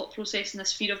this thought process and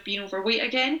this fear of being overweight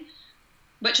again,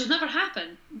 which will never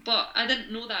happen. But I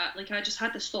didn't know that. Like, I just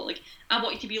had this thought, like, I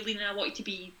wanted to be lean and I wanted to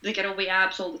be the girl with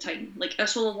abs all the time. Like,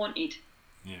 that's all I wanted.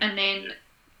 Yeah. And then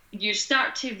you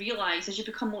start to realise as you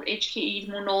become more educated,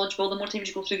 more knowledgeable, the more times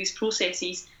you go through these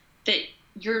processes, that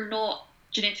you're not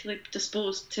genetically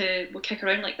disposed to kick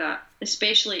around like that,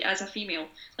 especially as a female.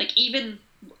 Like, even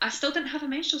I still didn't have a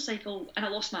menstrual cycle and I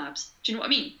lost my abs. Do you know what I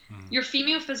mean? Your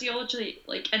female physiology,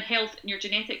 like, and health and your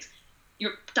genetics,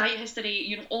 your diet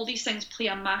history, all these things play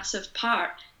a massive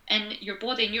part in your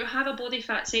body, and you have a body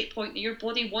fat set point that your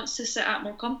body wants to sit at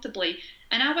more comfortably.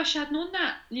 And I wish I'd known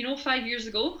that, 5 years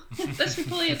ago. This would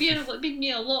probably have made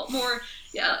me a lot more,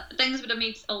 things would have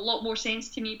made a lot more sense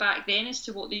to me back then as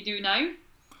to what they do now.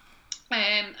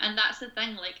 And that's the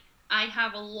thing, like, I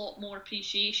have a lot more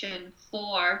appreciation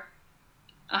for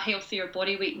a healthier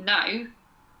body weight now,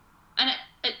 and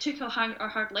it took a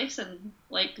hard lesson,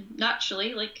 like,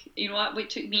 naturally, like, it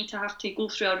took me to have to go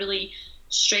through a really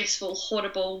stressful,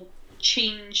 horrible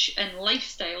change in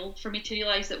lifestyle for me to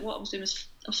realise that what I was doing was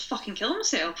I was fucking killing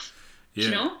myself.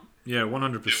 Yeah. Yeah,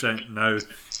 100%. Now,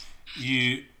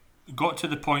 you got to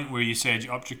the point where you said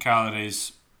you upped your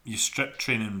calories, you stripped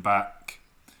training back.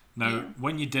 Now,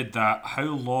 when you did that, how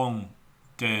long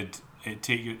did it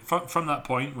take you from that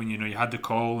point when you had the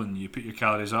call and you put your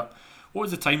calories up? What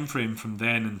was the time frame from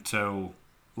then until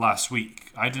last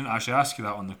week? I didn't actually ask you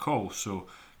that on the call, so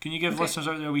can you give listeners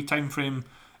out there a wee time frame?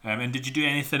 And did you do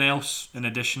anything else in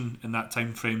addition in that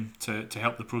time frame to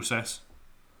help the process?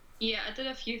 Yeah, I did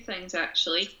a few things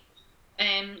actually.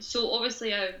 So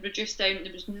obviously I reduced down.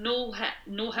 There was no hit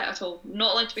at all.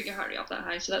 Not allowed to pick your heart rate up that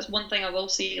high. So that's one thing I will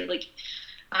say. Like,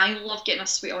 I love getting a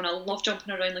sweat on. I love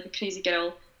jumping around like a crazy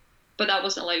girl. But that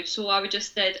wasn't allowed. So I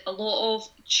just did a lot of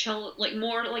chill, like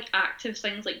more like active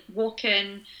things, like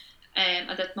walking.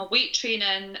 I did my weight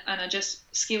training and I just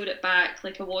scaled it back.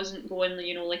 Like, I wasn't going,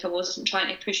 like, I wasn't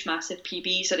trying to push massive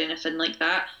PBs or anything like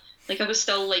that. Like, I was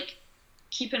still like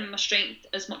keeping my strength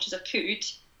as much as I could.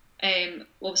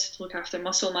 Obviously to look after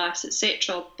muscle mass,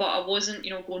 etc. But I wasn't,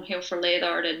 going hell for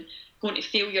leather and going to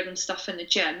failure and stuff in the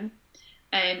gym.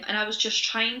 And I was just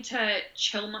trying to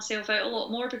chill myself out a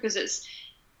lot more, because it's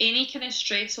any kind of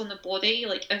stress on the body,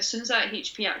 like, as soon as that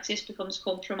HP axis becomes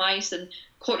compromised and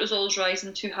cortisol is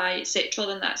rising too high, etc.,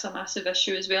 then that's a massive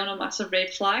issue as well and a massive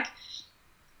red flag.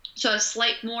 So I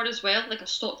slept more as well. Like, I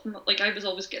stopped, like, I was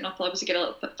always getting up. I was getting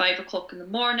up at 5 o'clock in the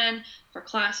morning for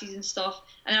classes and stuff,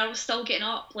 and I was still getting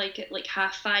up like at like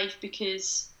 4:30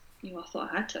 because I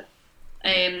thought I had to.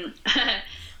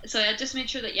 So I just made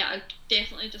sure that I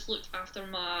definitely just looked after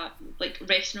my like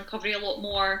rest and recovery a lot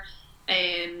more.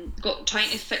 Trying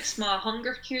to fix my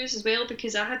hunger cues as well,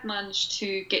 because I had managed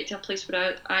to get to a place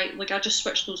where I just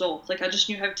switched those off. Like, I just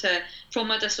knew how to, from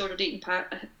my disordered eating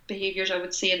behaviours, I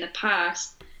would say, in the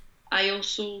past, I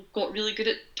also got really good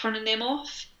at turning them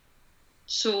off.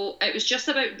 So it was just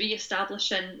about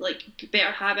re-establishing like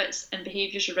better habits and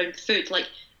behaviours around food. Like,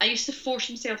 I used to force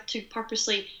myself to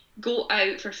purposely go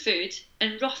out for food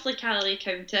and roughly calorie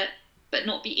count it, but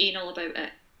not be anal about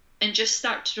it. And just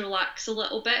start to relax a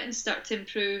little bit and start to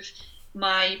improve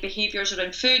my behaviours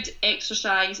around food,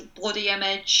 exercise, body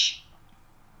image,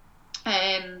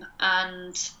 and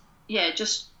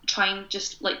just try and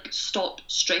just like stop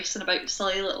stressing about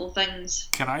silly little things.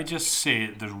 Can I just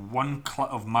say, there's one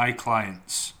of my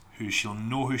clients who, she'll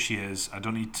know who she is. I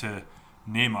don't need to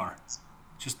name her.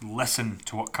 Just listen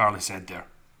to what Carly said there.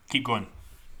 Keep going.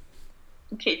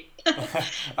 Okay.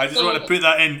 I just want to put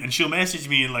that in, and she'll message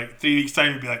me in like 3 weeks'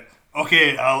 time and be like,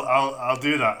 okay, I'll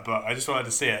do that. But I just wanted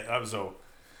to say it. That was all.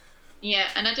 Yeah,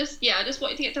 and I just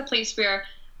wanted to get to a place where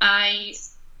I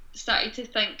started to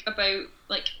think about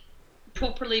like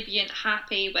properly being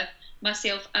happy with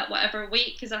myself at whatever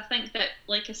weight, because I think that,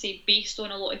 like I say, based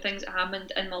on a lot of things that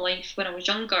happened in my life when I was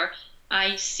younger,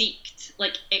 I seeked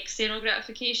like external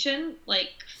gratification,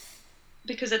 like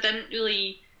because I didn't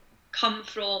really come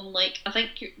from like, I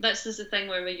think this is the thing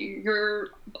where your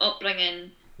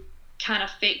upbringing can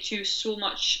affect you so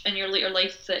much in your later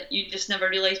life that you just never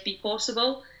realised be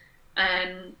possible.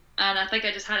 And I think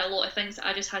I just had a lot of things that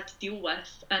I just had to deal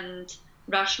with and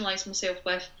rationalise myself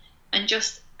with, and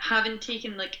just having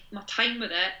taken like my time with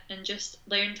it and just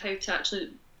learned how to actually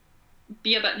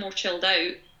be a bit more chilled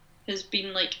out has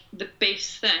been like the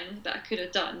best thing that I could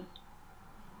have done.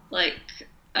 Like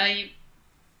I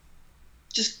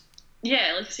just,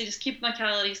 yeah, like I say, just keep my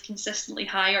calories consistently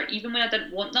higher, even when I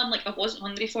didn't want them. Like I wasn't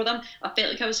hungry for them. I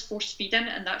felt like I was force feeding,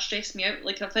 and that stressed me out.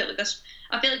 Like I felt like this.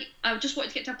 I felt like I just wanted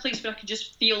to get to a place where I could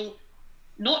just feel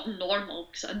not normal,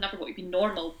 because I never wanted to be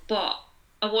normal, but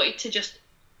I wanted to just.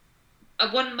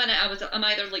 At one minute I'm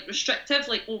either like restrictive,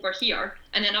 like over here,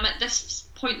 and then I'm at this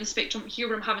point in the spectrum here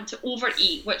where I'm having to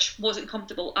overeat, which wasn't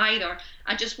comfortable either.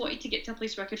 I just wanted to get to a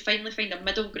place where I could finally find a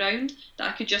middle ground, that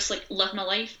I could just like live my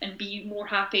life and be more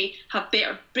happy, have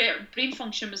better brain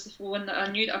function was the one that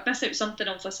I knew that I've missed out something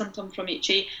of a symptom from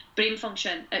HA. Brain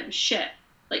function, it was shit.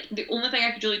 Like the only thing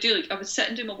I could really do, like I would sit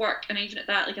and do my work, and even at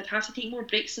that, like I'd have to take more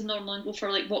breaks than normal and go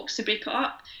for like walks to break it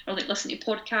up, or like listen to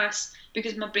podcasts,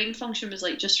 because my brain function was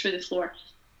like just through the floor.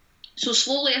 So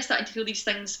slowly I started to feel these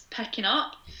things picking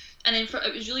up, and then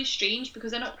it was really strange,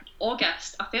 because in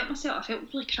August I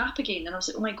felt really crap again, and I was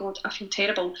like, oh my god, I feel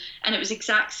terrible. And it was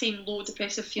exact same low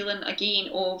depressive feeling again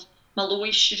of my low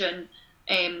estrogen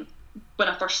when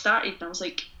I first started, and I was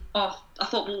like, oh, I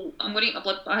thought, well, I'm going to eat my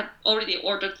blood. I had already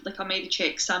ordered like a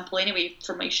Medicheck sample anyway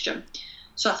for my estrogen,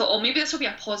 so I thought, oh, maybe this will be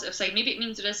a positive sign. Maybe it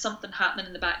means there is something happening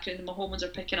in the background and my hormones are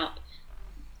picking up.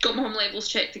 Got my hormone levels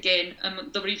checked again,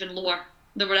 and they were even lower.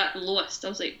 They were at the lowest. I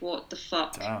was like, what the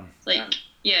fuck? Damn. Like,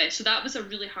 yeah, so that was a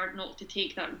really hard knock to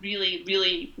take. That really,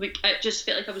 really, like, it just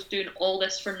felt like I was doing all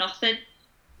this for nothing.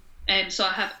 So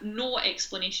I have no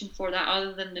explanation for that,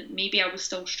 other than that maybe I was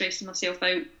still stressing myself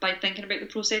out by thinking about the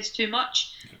process too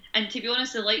much. Yeah. And to be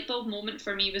honest, the light bulb moment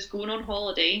for me was going on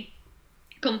holiday,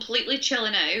 completely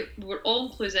chilling out. We were all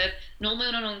inclusive. Normally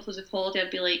on an all-inclusive holiday,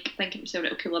 I'd be like thinking to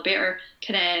myself, okay, well, I better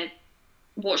kind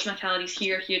of watch my calories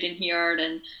here, here, and here,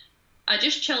 and I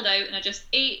just chilled out and I just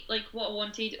ate like what I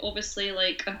wanted. Obviously,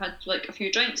 like I had like a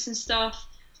few drinks and stuff,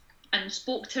 and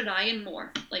spoke to Ryan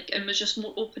more, like, and was just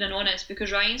more open and honest,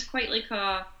 because Ryan's quite like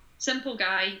a simple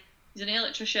guy. He's an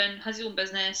electrician, has his own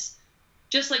business,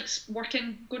 just likes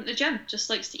working, going to the gym, just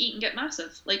likes to eat and get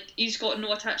massive. Like he's got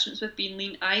no attachments with being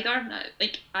lean either.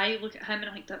 Like I look at him and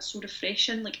I think that's so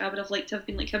refreshing. Like I would have liked to have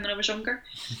been like him when I was younger,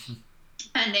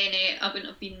 and then I wouldn't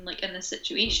have been like in this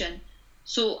situation.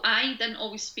 So I didn't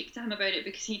always speak to him about it,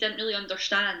 because he didn't really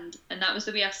understand, and that was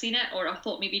the way I seen it, or I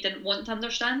thought maybe he didn't want to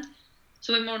understand.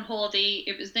 So when we were on holiday,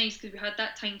 it was nice because we had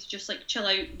that time to just like chill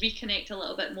out, reconnect a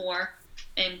little bit more,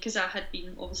 because I had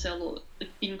been obviously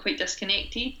been quite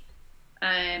disconnected,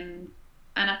 and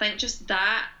I think just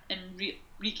that and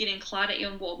regaining clarity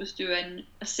on what I was doing,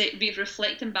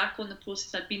 reflecting back on the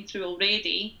process I'd been through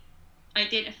already,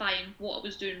 identifying what I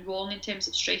was doing wrong in terms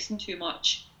of stressing too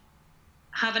much,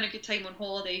 having a good time on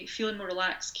holiday, feeling more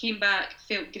relaxed, came back,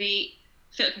 felt great,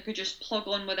 felt like I could just plug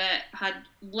on with it, had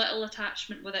little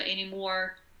attachment with it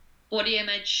anymore, body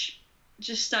image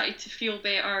just started to feel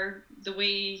better, the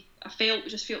way I felt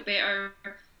just felt better,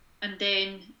 and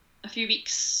then a few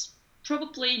weeks,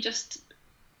 probably just,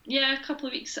 a couple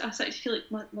of weeks, I started to feel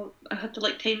like I had to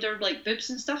like tender like boobs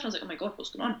and stuff, and I was like, oh my god,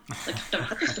 what's going on? Like I've never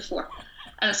had this before.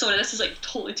 And sorry, this is like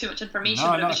totally too much information,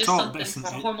 but it was just something for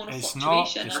hormonal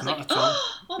fluctuation. I was like,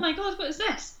 oh my god, what is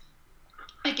this?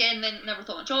 Again, then never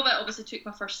thought much of it. Obviously took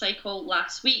my first cycle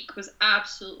last week, was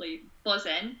absolutely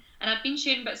buzzing. And I'd been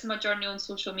sharing bits of my journey on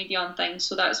social media and things,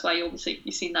 so that's why obviously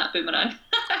you've seen that boomerang.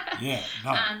 Yeah,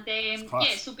 no, and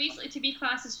so basically to be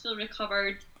classed as fully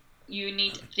recovered, you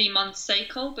need a 3-month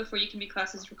cycle before you can be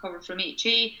classed as recovered from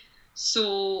HA.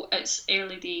 So it's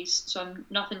early days, so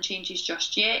nothing changes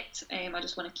just yet. I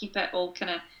just want to keep it all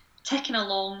kind of ticking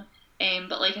along.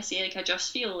 But like I say, like I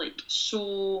just feel like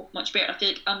so much better. I feel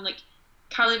like I'm like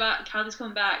Carly's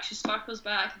coming back, she sparkles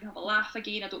back, I can have a laugh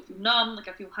again, I don't feel numb, like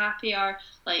I feel happier,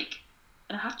 like,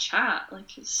 and I have chat,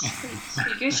 like it's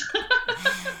pretty good.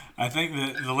 I think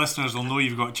that the listeners will know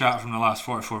you've got chat from the last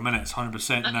 44 minutes,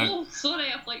 100% now. Oh, sorry,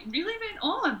 I've like really went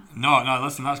on. No,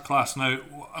 listen, that's class. Now,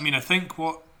 I mean, I think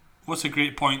what's a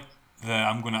great point that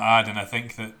I'm going to add, and I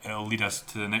think that it'll lead us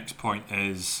to the next point,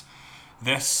 is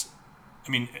this. I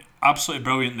mean, absolutely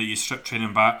brilliant that you stripped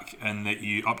training back and that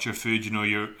you upped your food. You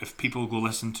know, if people go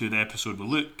listen to the episode with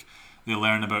Luke, they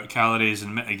learn about calories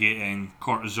and mitigating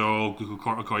cortisol,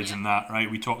 glucocorticoids, and that. Right?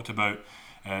 We talked about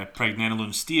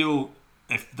pregnenolone steal.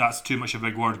 If that's too much of a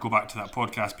big word, go back to that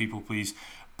podcast, people, please.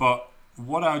 But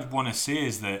what I'd want to say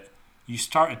is that you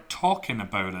started talking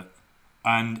about it,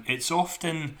 and it's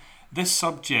often this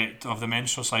subject of the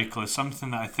menstrual cycle is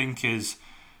something that I think is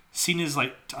seen as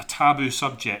like a taboo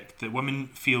subject that women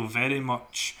feel very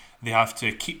much they have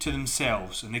to keep to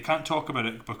themselves, and they can't talk about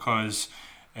it because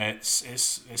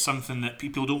it's something that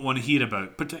people don't want to hear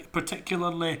about.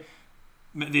 Particularly,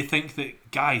 they think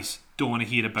that guys don't want to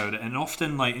hear about it, and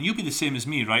often, like, and you'll be the same as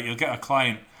me, right? You'll get a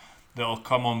client that'll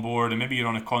come on board, and maybe you're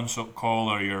on a consult call,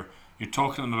 or you're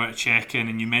talking to them about a check-in,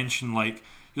 and you mention, like,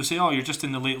 you'll say, oh, you're just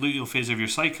in the late luteal phase of your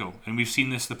cycle, and we've seen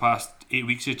this the past 8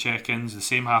 weeks of check-ins. The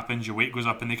same happens. Your weight goes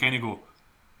up, and they kind of go,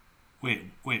 wait,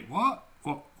 what?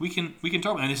 What we can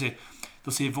talk about. And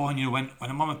they'll say, Vaughn, when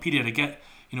I'm on my period, I get,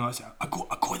 I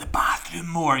go to the bathroom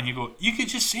more, and you go, you could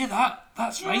just say that.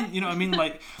 That's fine. You know what I mean?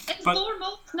 Like, it's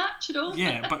normal, it's natural.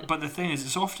 Yeah, but the thing is,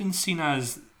 it's often seen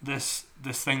as this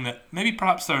thing that maybe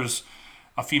perhaps there's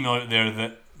a female out there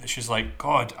that she's like,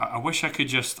 God, I wish I could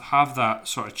just have that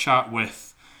sort of chat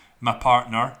with my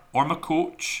partner or my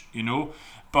coach,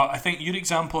 But I think your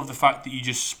example of the fact that you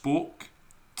just spoke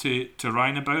to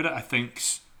Ryan about it, I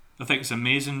think's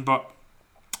amazing. But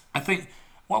I think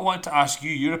what I wanted to ask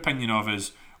you your opinion of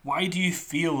is, why do you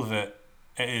feel that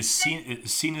it is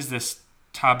seen as this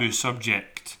taboo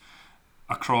subject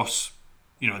across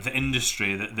the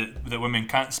industry, that women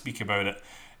can't speak about it?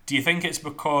 Do you think it's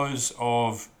because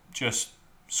of just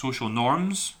social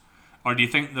norms, or do you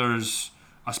think there's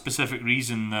a specific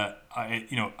reason that I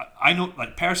know,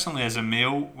 like, personally as a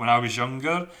male, when I was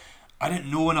younger, I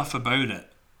didn't know enough about it.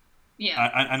 Yeah.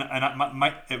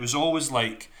 And it was always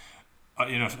like,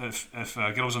 if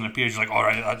a girl's on their period, you're like, all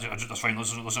right, that's fine,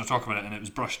 let's not talk about it, and it was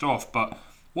brushed off. But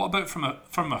what about from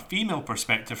a female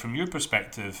perspective, from your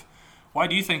perspective, why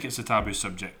do you think it's a taboo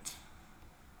subject?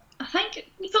 I think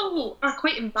people are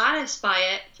quite embarrassed by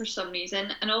it for some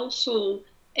reason, and also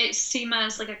it's seen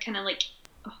as like a kind of like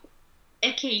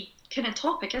icky kind of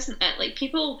topic, isn't it? Like,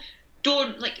 people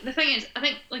don't, like, the thing is, I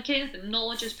think, like anything,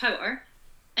 knowledge is power,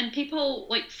 and people,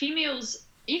 like females,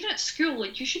 even at school,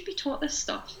 like, you should be taught this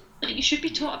stuff. Like, you should be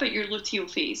taught about your luteal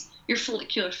phase, your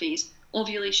follicular phase,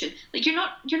 ovulation. Like, you're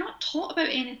not taught about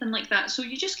anything like that, so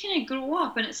you just kind of grow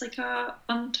up and it's like a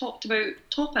untalked about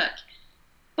topic.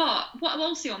 But what I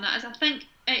will say on that is, I think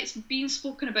it's been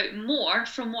spoken about more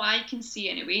from what I can see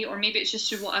anyway, or maybe it's just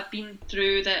through what I've been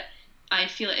through that I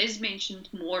feel it is mentioned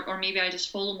more, or maybe I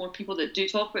just follow more people that do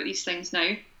talk about these things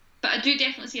now. But I do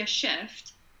definitely see a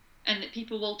shift, and that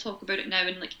people will talk about it now,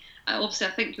 and like, obviously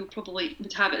I think you probably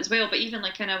would have it as well, but even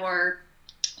like in our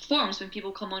forms, when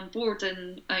people come on board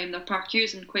and their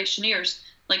PARQs and questionnaires,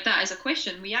 like, that is a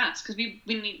question we ask, because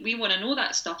we want to know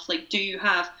that stuff. Like, do you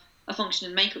have a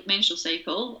functioning menstrual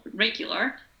cycle,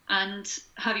 regular, and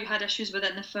have you had issues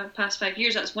within the past 5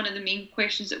 years? That's one of the main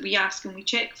questions that we ask and we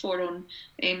check for on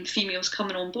females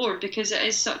coming on board, because it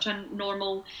is such a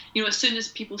normal, as soon as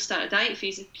people start a diet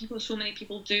phase, so many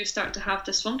people do start to have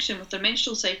dysfunction with their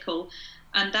menstrual cycle,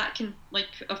 and that can, like,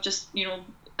 I've just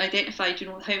identified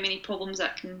how many problems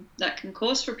that can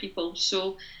cause for people.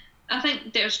 So I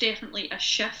think there's definitely a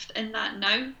shift in that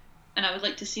now, and I would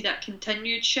like to see that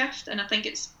continued shift. And I think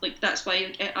it's like, that's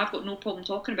why I've got no problem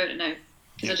talking about it now,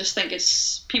 because I just think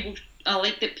it's people. I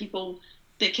like that people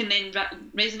that can then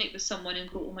resonate with someone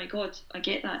and go, oh my God, I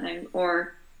get that now,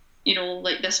 or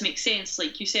like, this makes sense.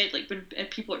 Like you said, like, when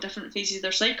people are at different phases of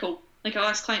their cycle, like, I'll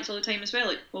ask clients all the time as well,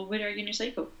 like, well, where are you in your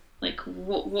cycle? Like,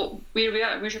 where are we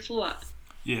at? Where's your flow at?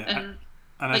 Yeah,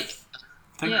 and like,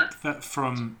 I think that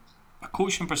from a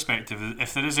coaching perspective,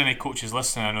 if there is any coaches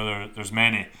listening, I know there's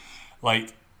many,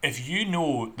 like, if you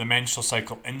know the menstrual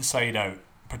cycle inside out,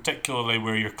 particularly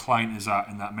where your client is at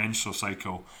in that menstrual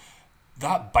cycle,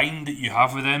 that bind that you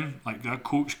have with them, like that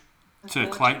coach to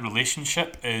client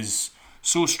relationship, is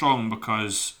so strong,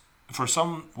 because for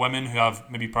some women who have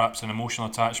maybe perhaps an emotional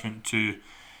attachment to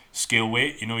scale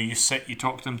weight, you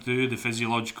talk them through the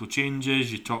physiological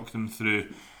changes, you talk them through,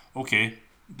 okay,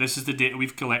 this is the data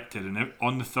we've collected, and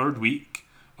on the third week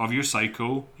of your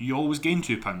cycle, you always gain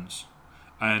 2 pounds,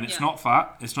 and it's not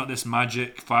fat, it's not this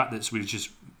magic fat that's we've just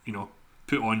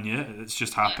put on you, it's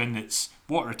just happened, it's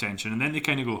water retention. And then they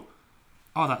kind of go,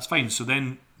 oh, that's fine. So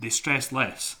then they stress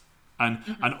less, and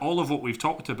all of what we've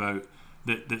talked about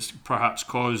that's perhaps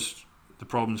caused the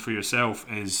problems for yourself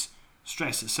is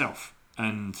stress itself.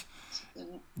 And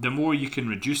the more you can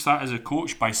reduce that as a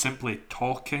coach by simply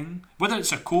talking, whether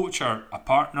it's a coach or a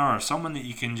partner or someone that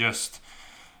you can just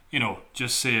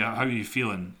say, how are you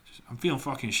feeling? I'm feeling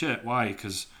fucking shit. Why?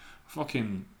 Because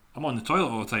fucking, I'm on the toilet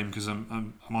all the time because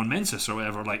I'm on menses or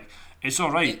whatever. Like, it's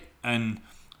all right. And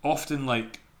often,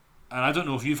 like, and I don't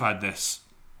know if you've had this,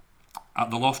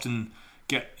 they'll often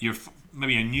get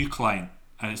maybe a new client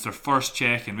and it's their first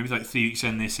check, and maybe like 3 weeks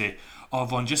in they say, "Oh,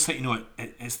 Vaughn, just so you know,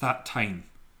 it's that time."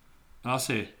 And I'll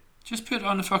say, "Just put it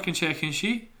on the fucking check-in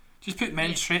sheet. Just put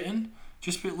menstruating.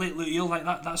 Just put late luteal like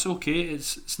that. That's okay.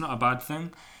 It's not a bad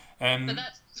thing." But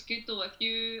that's good though if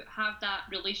you have that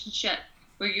relationship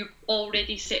where you're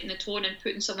already setting the tone and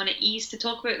putting someone at ease to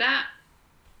talk about that.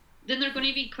 Then they're going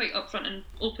to be quite upfront and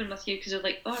open with you because they're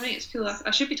like, "Oh right, it's cool.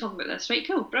 I should be talking about this, right?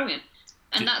 Cool, brilliant."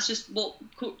 And that's just what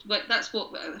that's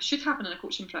what should happen in a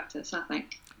coaching practice, I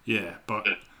think. Yeah, but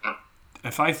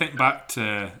if I think back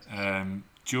to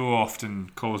Joe often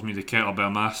calls me the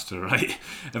kettlebell master, right?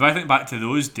 If I think back to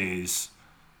those days,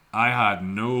 I had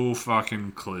no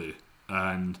fucking clue.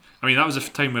 And I mean, that was a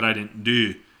time where I didn't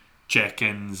do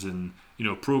check-ins, and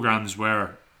programs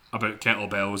were about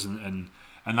kettlebells, and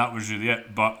that was really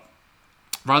it. But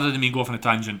rather than me go off on a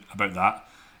tangent about that,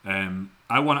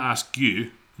 I want to ask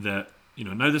you that,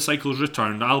 now the cycle's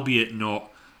returned, albeit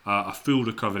not a full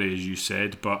recovery as you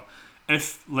said, but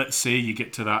if, let's say, you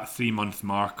get to that 3-month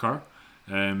marker,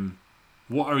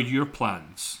 what are your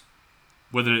plans?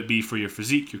 Whether it be for your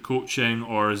physique, your coaching,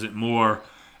 or is it more,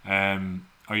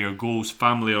 are your goals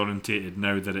family orientated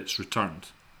now that it's returned?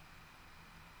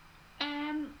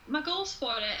 My goals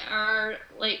for it are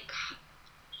like,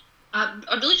 I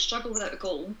really struggle without a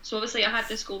goal. So obviously I had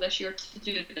this goal this year to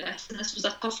do this, and this was a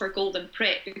tougher goal than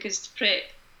prep, because prep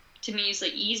to me is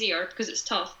like easier because it's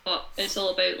tough, but it's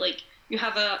all about like, you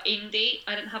have a end date.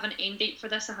 I didn't have an end date for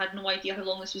this. I had no idea how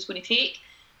long this was going to take.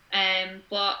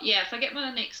 But yeah, if I get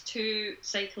my next 2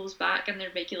 cycles back and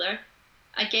they're regular,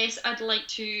 I guess I'd like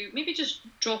to maybe just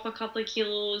drop a couple of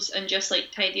kilos and just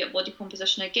like tidy up body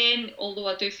composition again, although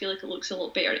I do feel like it looks a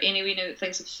lot better anyway now that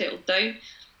things have settled down.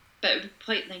 But it would be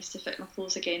quite nice to fit my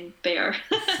clothes again better.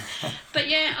 But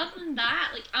yeah, other than that,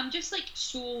 like, I'm just like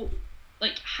so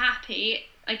like happy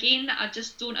again that I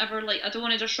just don't ever like, I don't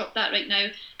want to disrupt that right now,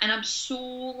 and I'm so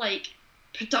like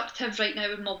productive right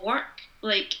now in my work.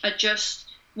 Like, I just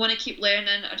want to keep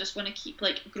learning. I just want to keep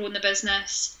like growing the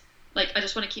business. Like, I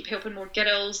just want to keep helping more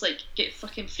girls, like, get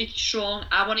fucking freaky strong.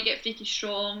 I want to get freaky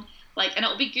strong. Like, and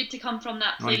it'll be good to come from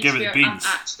that place where I'm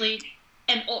actually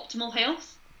in optimal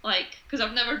health. Like, because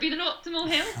I've never been in optimal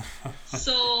health.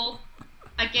 So,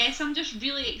 I guess I'm just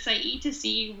really excited to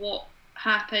see what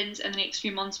happens in the next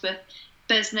few months with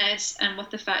business, and with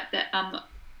the fact that I'm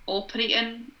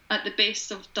operating at the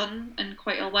best I've done in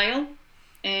quite a while.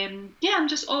 Yeah, I'm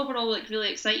just overall like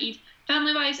really excited.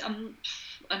 Family wise,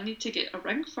 I need to get a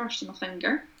ring first on my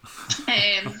finger.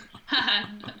 I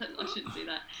shouldn't say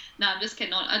that. Nah, I'm just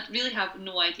kidding on. I really have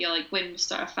no idea like when we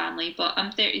start a family, but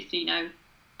I'm 33 now,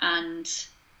 and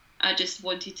I just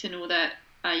wanted to know that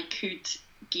I could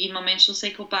gain my menstrual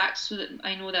cycle back, so that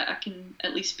I know that I can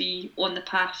at least be on the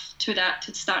path to that,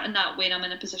 to starting that when I'm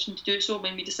in a position to do so,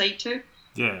 when we decide to.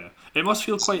 Yeah, it must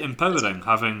feel quite empowering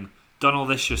having done all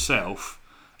this yourself,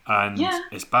 and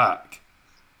it's back.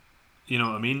 You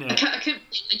know what I mean? I couldn't.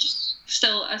 I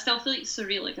still feel like it's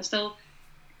surreal.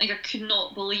 Like, I could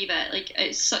not believe it. Like,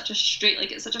 it's such a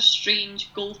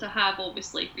strange goal to have.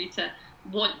 Obviously, for you to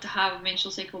want to have a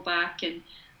menstrual cycle back, and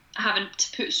having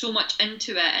to put so much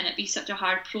into it, and it be such a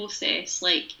hard process.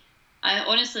 Like, I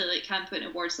honestly can't put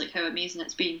into words like how amazing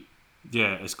it's been.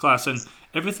 Yeah, it's class, and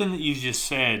everything that you just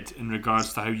said in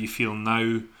regards to how you feel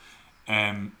now,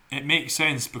 it makes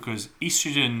sense, because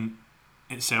estrogen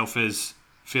itself is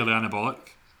fairly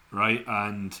anabolic, right,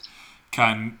 and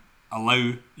can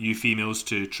allow you females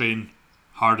to train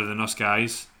harder than us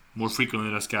guys, more frequently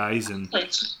than us guys, and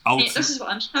this is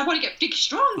what I want to get big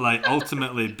strong. Like,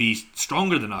 ultimately be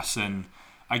stronger than us. And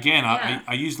again,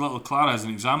 I use little Clara as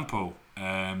an example.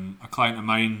 A client of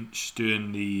mine, she's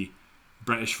doing the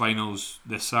British finals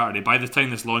this Saturday. By the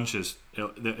time this launches,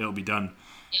 it'll be done.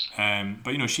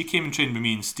 But she came and trained with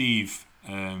me and Steve.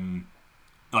 I'm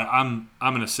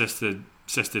an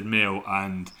assisted male,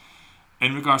 and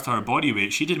in regards to her body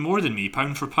weight, she did more than me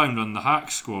pound for pound on the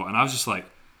hack squat, and I was just like,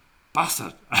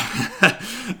 bastard.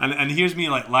 and here's me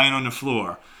like lying on the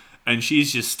floor, and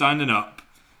she's just standing up.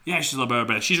 Yeah, she's a little bit out of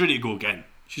breath. She's ready to go again.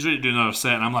 She's ready to do another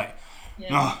set, and I'm like,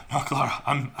 no, Clara,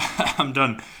 I'm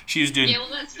done. She was doing. Yeah,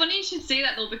 well, it's funny you should say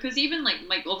that though, because even like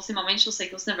obviously my menstrual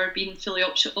cycle's never been fully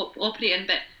operating,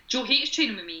 but Joe hates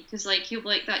training with me, because like he'll be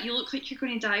like that. You look like you're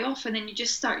going to die off, and then you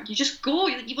just go.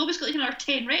 You've always got like another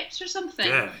 10 reps or something.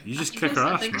 Yeah, you just kick her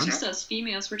ass, man. It's just us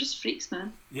females, we're just freaks,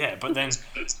 man. Yeah, but then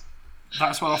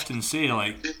that's what I often say.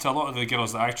 Like, to a lot of the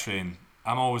girls that I train,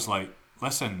 I'm always like,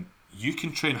 listen, you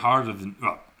can train harder than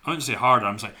I wouldn't say harder.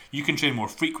 I'm saying you can train more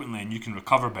frequently and you can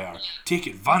recover better. Take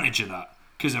advantage of that.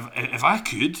 Because if I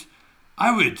could,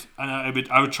 I would, and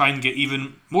I would try and get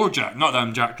even more jacked. Not that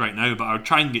I'm jacked right now, but I would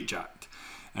try and get jacked.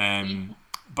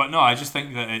 But no, I just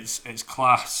think that it's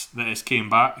class that it's came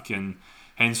back, and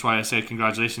hence why I said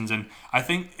congratulations. And I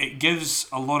think it gives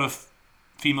a lot of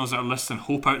females that are listening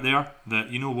hope out there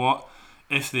that, you know what,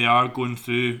 if they are going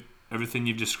through everything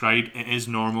you've described, it is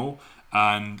normal.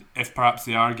 And if perhaps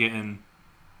they are getting,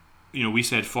 we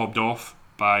said fobbed off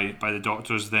by the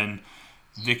doctors, then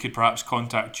they could perhaps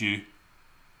contact you,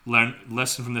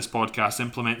 listen from this podcast,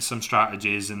 implement some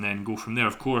strategies, and then go from there.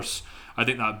 Of course, I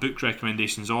think that book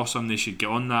recommendation is awesome. They should get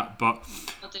on that. But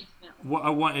what I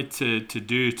wanted to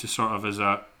do to sort of as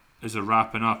a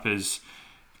wrapping up is,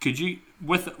 could you,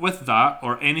 with that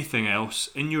or anything else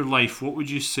in your life, what would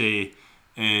you say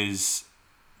is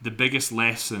the biggest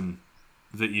lesson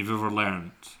that you've ever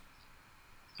learned?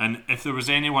 And if there was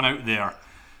anyone out there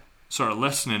sort of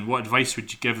listening, what advice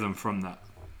would you give them from that?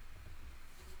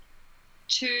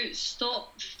 To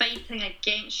stop fighting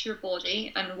against your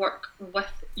body and work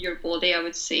with your body, I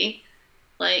would say.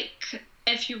 Like,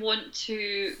 if you want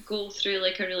to go through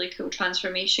like a really cool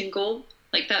transformation goal,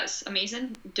 like that's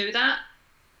amazing, do that.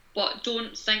 But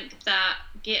don't think that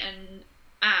getting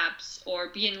abs or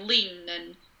being lean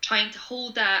and trying to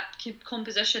hold that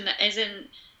composition that isn't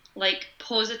like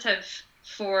positive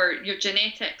for your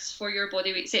genetics, for your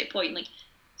body weight set point. Like,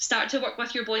 start to work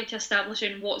with your body to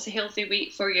establishing what's a healthy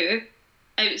weight for you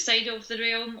outside of the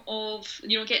realm of,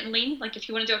 getting lean. Like, if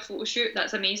you want to do a photo shoot,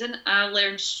 that's amazing. I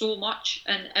learned so much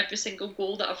in every single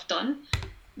goal that I've done,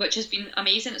 which has been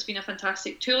amazing. It's been a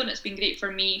fantastic tool, and it's been great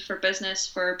for me, for business,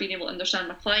 for being able to understand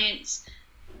my clients.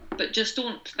 But just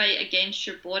don't fight against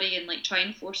your body and like try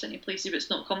and force it into places where it's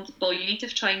not comfortable. You need to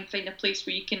try and find a place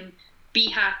where you can be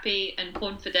happy and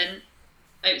confident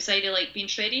outside of like being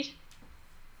shredded.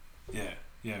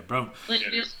 Yeah, bro. Like,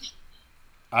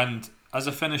 and as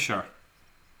a finisher,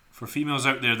 for females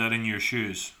out there that are in your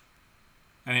shoes,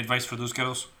 any advice for those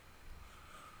girls?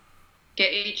 Get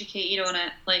educated on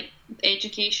it. Like,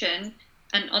 education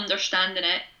and understanding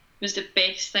it was the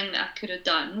best thing that I could have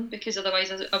done, because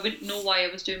otherwise I wouldn't know why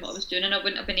I was doing what I was doing, and I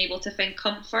wouldn't have been able to find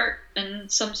comfort in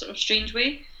some sort of strange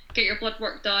way. Get your blood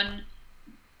work done,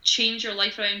 change your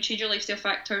life around, change your lifestyle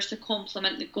factors to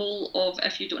complement the goal of,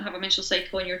 if you don't have a menstrual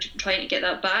cycle and you're trying to get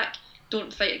that back,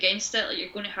 don't fight against it. Like, you're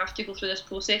going to have to go through this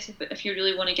process if you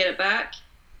really want to get it back.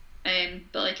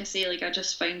 But like I say, like, I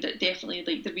just found that definitely,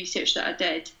 like, the research that I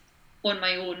did on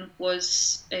my own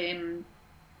was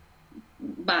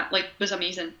was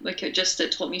amazing. Like, it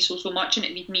taught me so much, and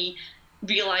it made me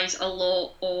realise a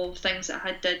lot of things that I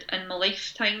had did in my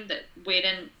lifetime that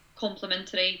weren't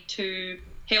complementary to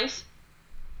health.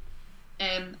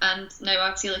 And now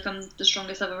I feel like I'm the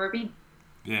strongest I've ever been.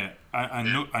 Yeah, I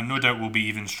no doubt we'll be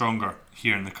even stronger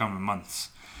here in the coming months.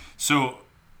 So,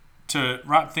 to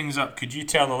wrap things up, could you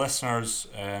tell the listeners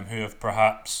who have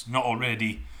perhaps not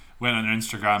already went on their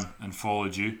Instagram and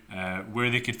followed you, where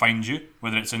they could find you,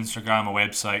 whether it's Instagram or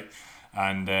website,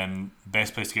 and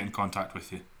best place to get in contact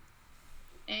with you?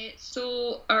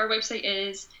 So our website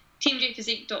is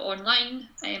teamjphysique.online.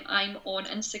 I'm on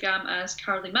Instagram as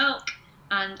Carly Malc,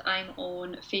 and I'm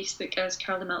on Facebook as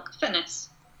Carly Malc Fitness.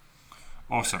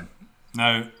 Awesome.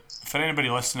 Now, for anybody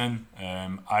listening,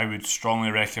 I would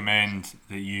strongly recommend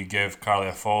that you give Carly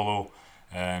a follow.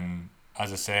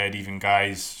 As I said, even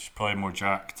guys, she's probably more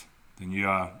jacked than you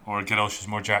are, or girls, she's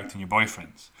more jacked than your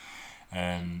boyfriends.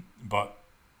 But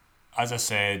as I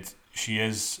said, she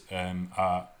is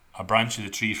a branch of the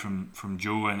tree from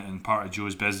Joe and part of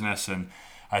Joe's business, and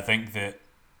I think that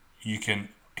you can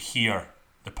hear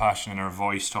the passion in her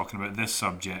voice talking about this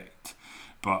subject.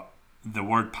 But the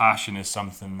word passion is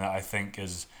something that I think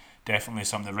is definitely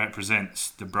something that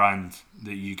represents the brand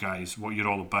that you guys, what you're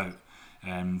all about.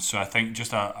 So I think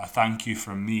just a thank you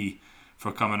from me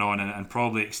for coming on, and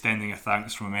probably extending a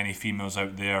thanks from many females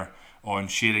out there on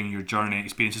sharing your journey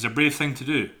experience. It's a brave thing to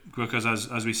do, because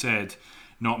as we said,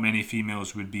 not many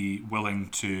females would be willing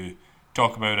to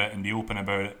talk about it and be open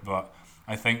about it. But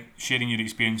I think sharing your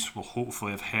experience will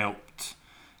hopefully have helped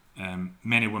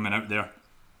many women out there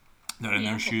that are in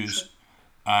their shoes.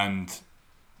 And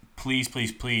please,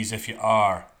 if you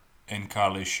are in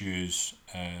Carly's shoes,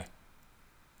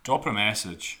 drop her a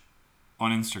message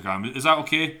on Instagram. Is that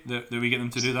okay that we get them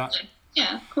to do that?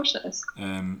 Yeah, of course it is.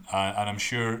 And I'm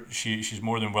sure she's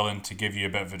more than willing to give you a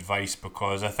bit of advice,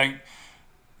 because I think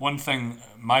one thing,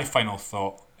 my final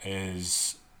thought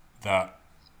is that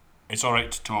it's all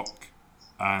right to talk,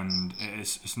 and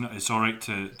it's all right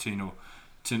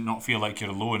to not feel like you're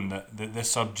alone. That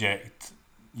this subject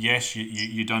yes,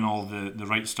 you done all the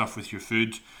right stuff with your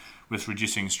food, with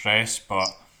reducing stress, but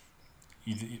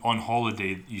on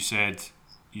holiday you said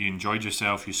you enjoyed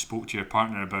yourself, you spoke to your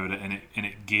partner about it, and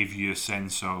it gave you a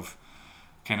sense of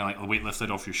kind of like the weight lifted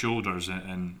off your shoulders.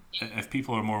 And if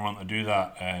people are more willing to do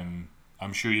that,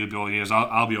 I'm sure you'll be all ears.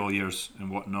 I'll be all ears and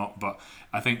whatnot. But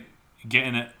I think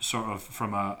getting it sort of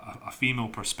from a female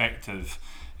perspective,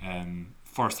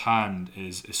 firsthand,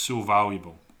 is so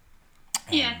valuable.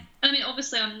 Yeah, I mean,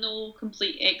 obviously, I'm no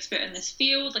complete expert in this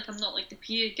field. Like, I'm not like the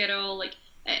period girl. Like,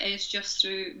 it is just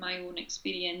through my own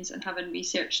experience and having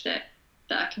researched it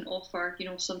that I can offer,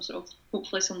 some sort of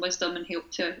hopefully some wisdom and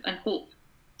hope to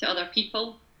other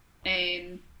people.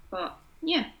 But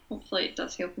yeah, hopefully it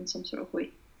does help in some sort of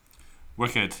way.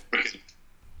 Wicked.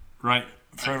 Right,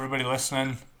 for everybody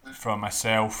listening, from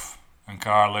myself and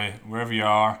Carly, wherever you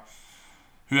are,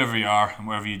 whoever you are, and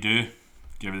whatever you do,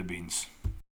 give it the beans.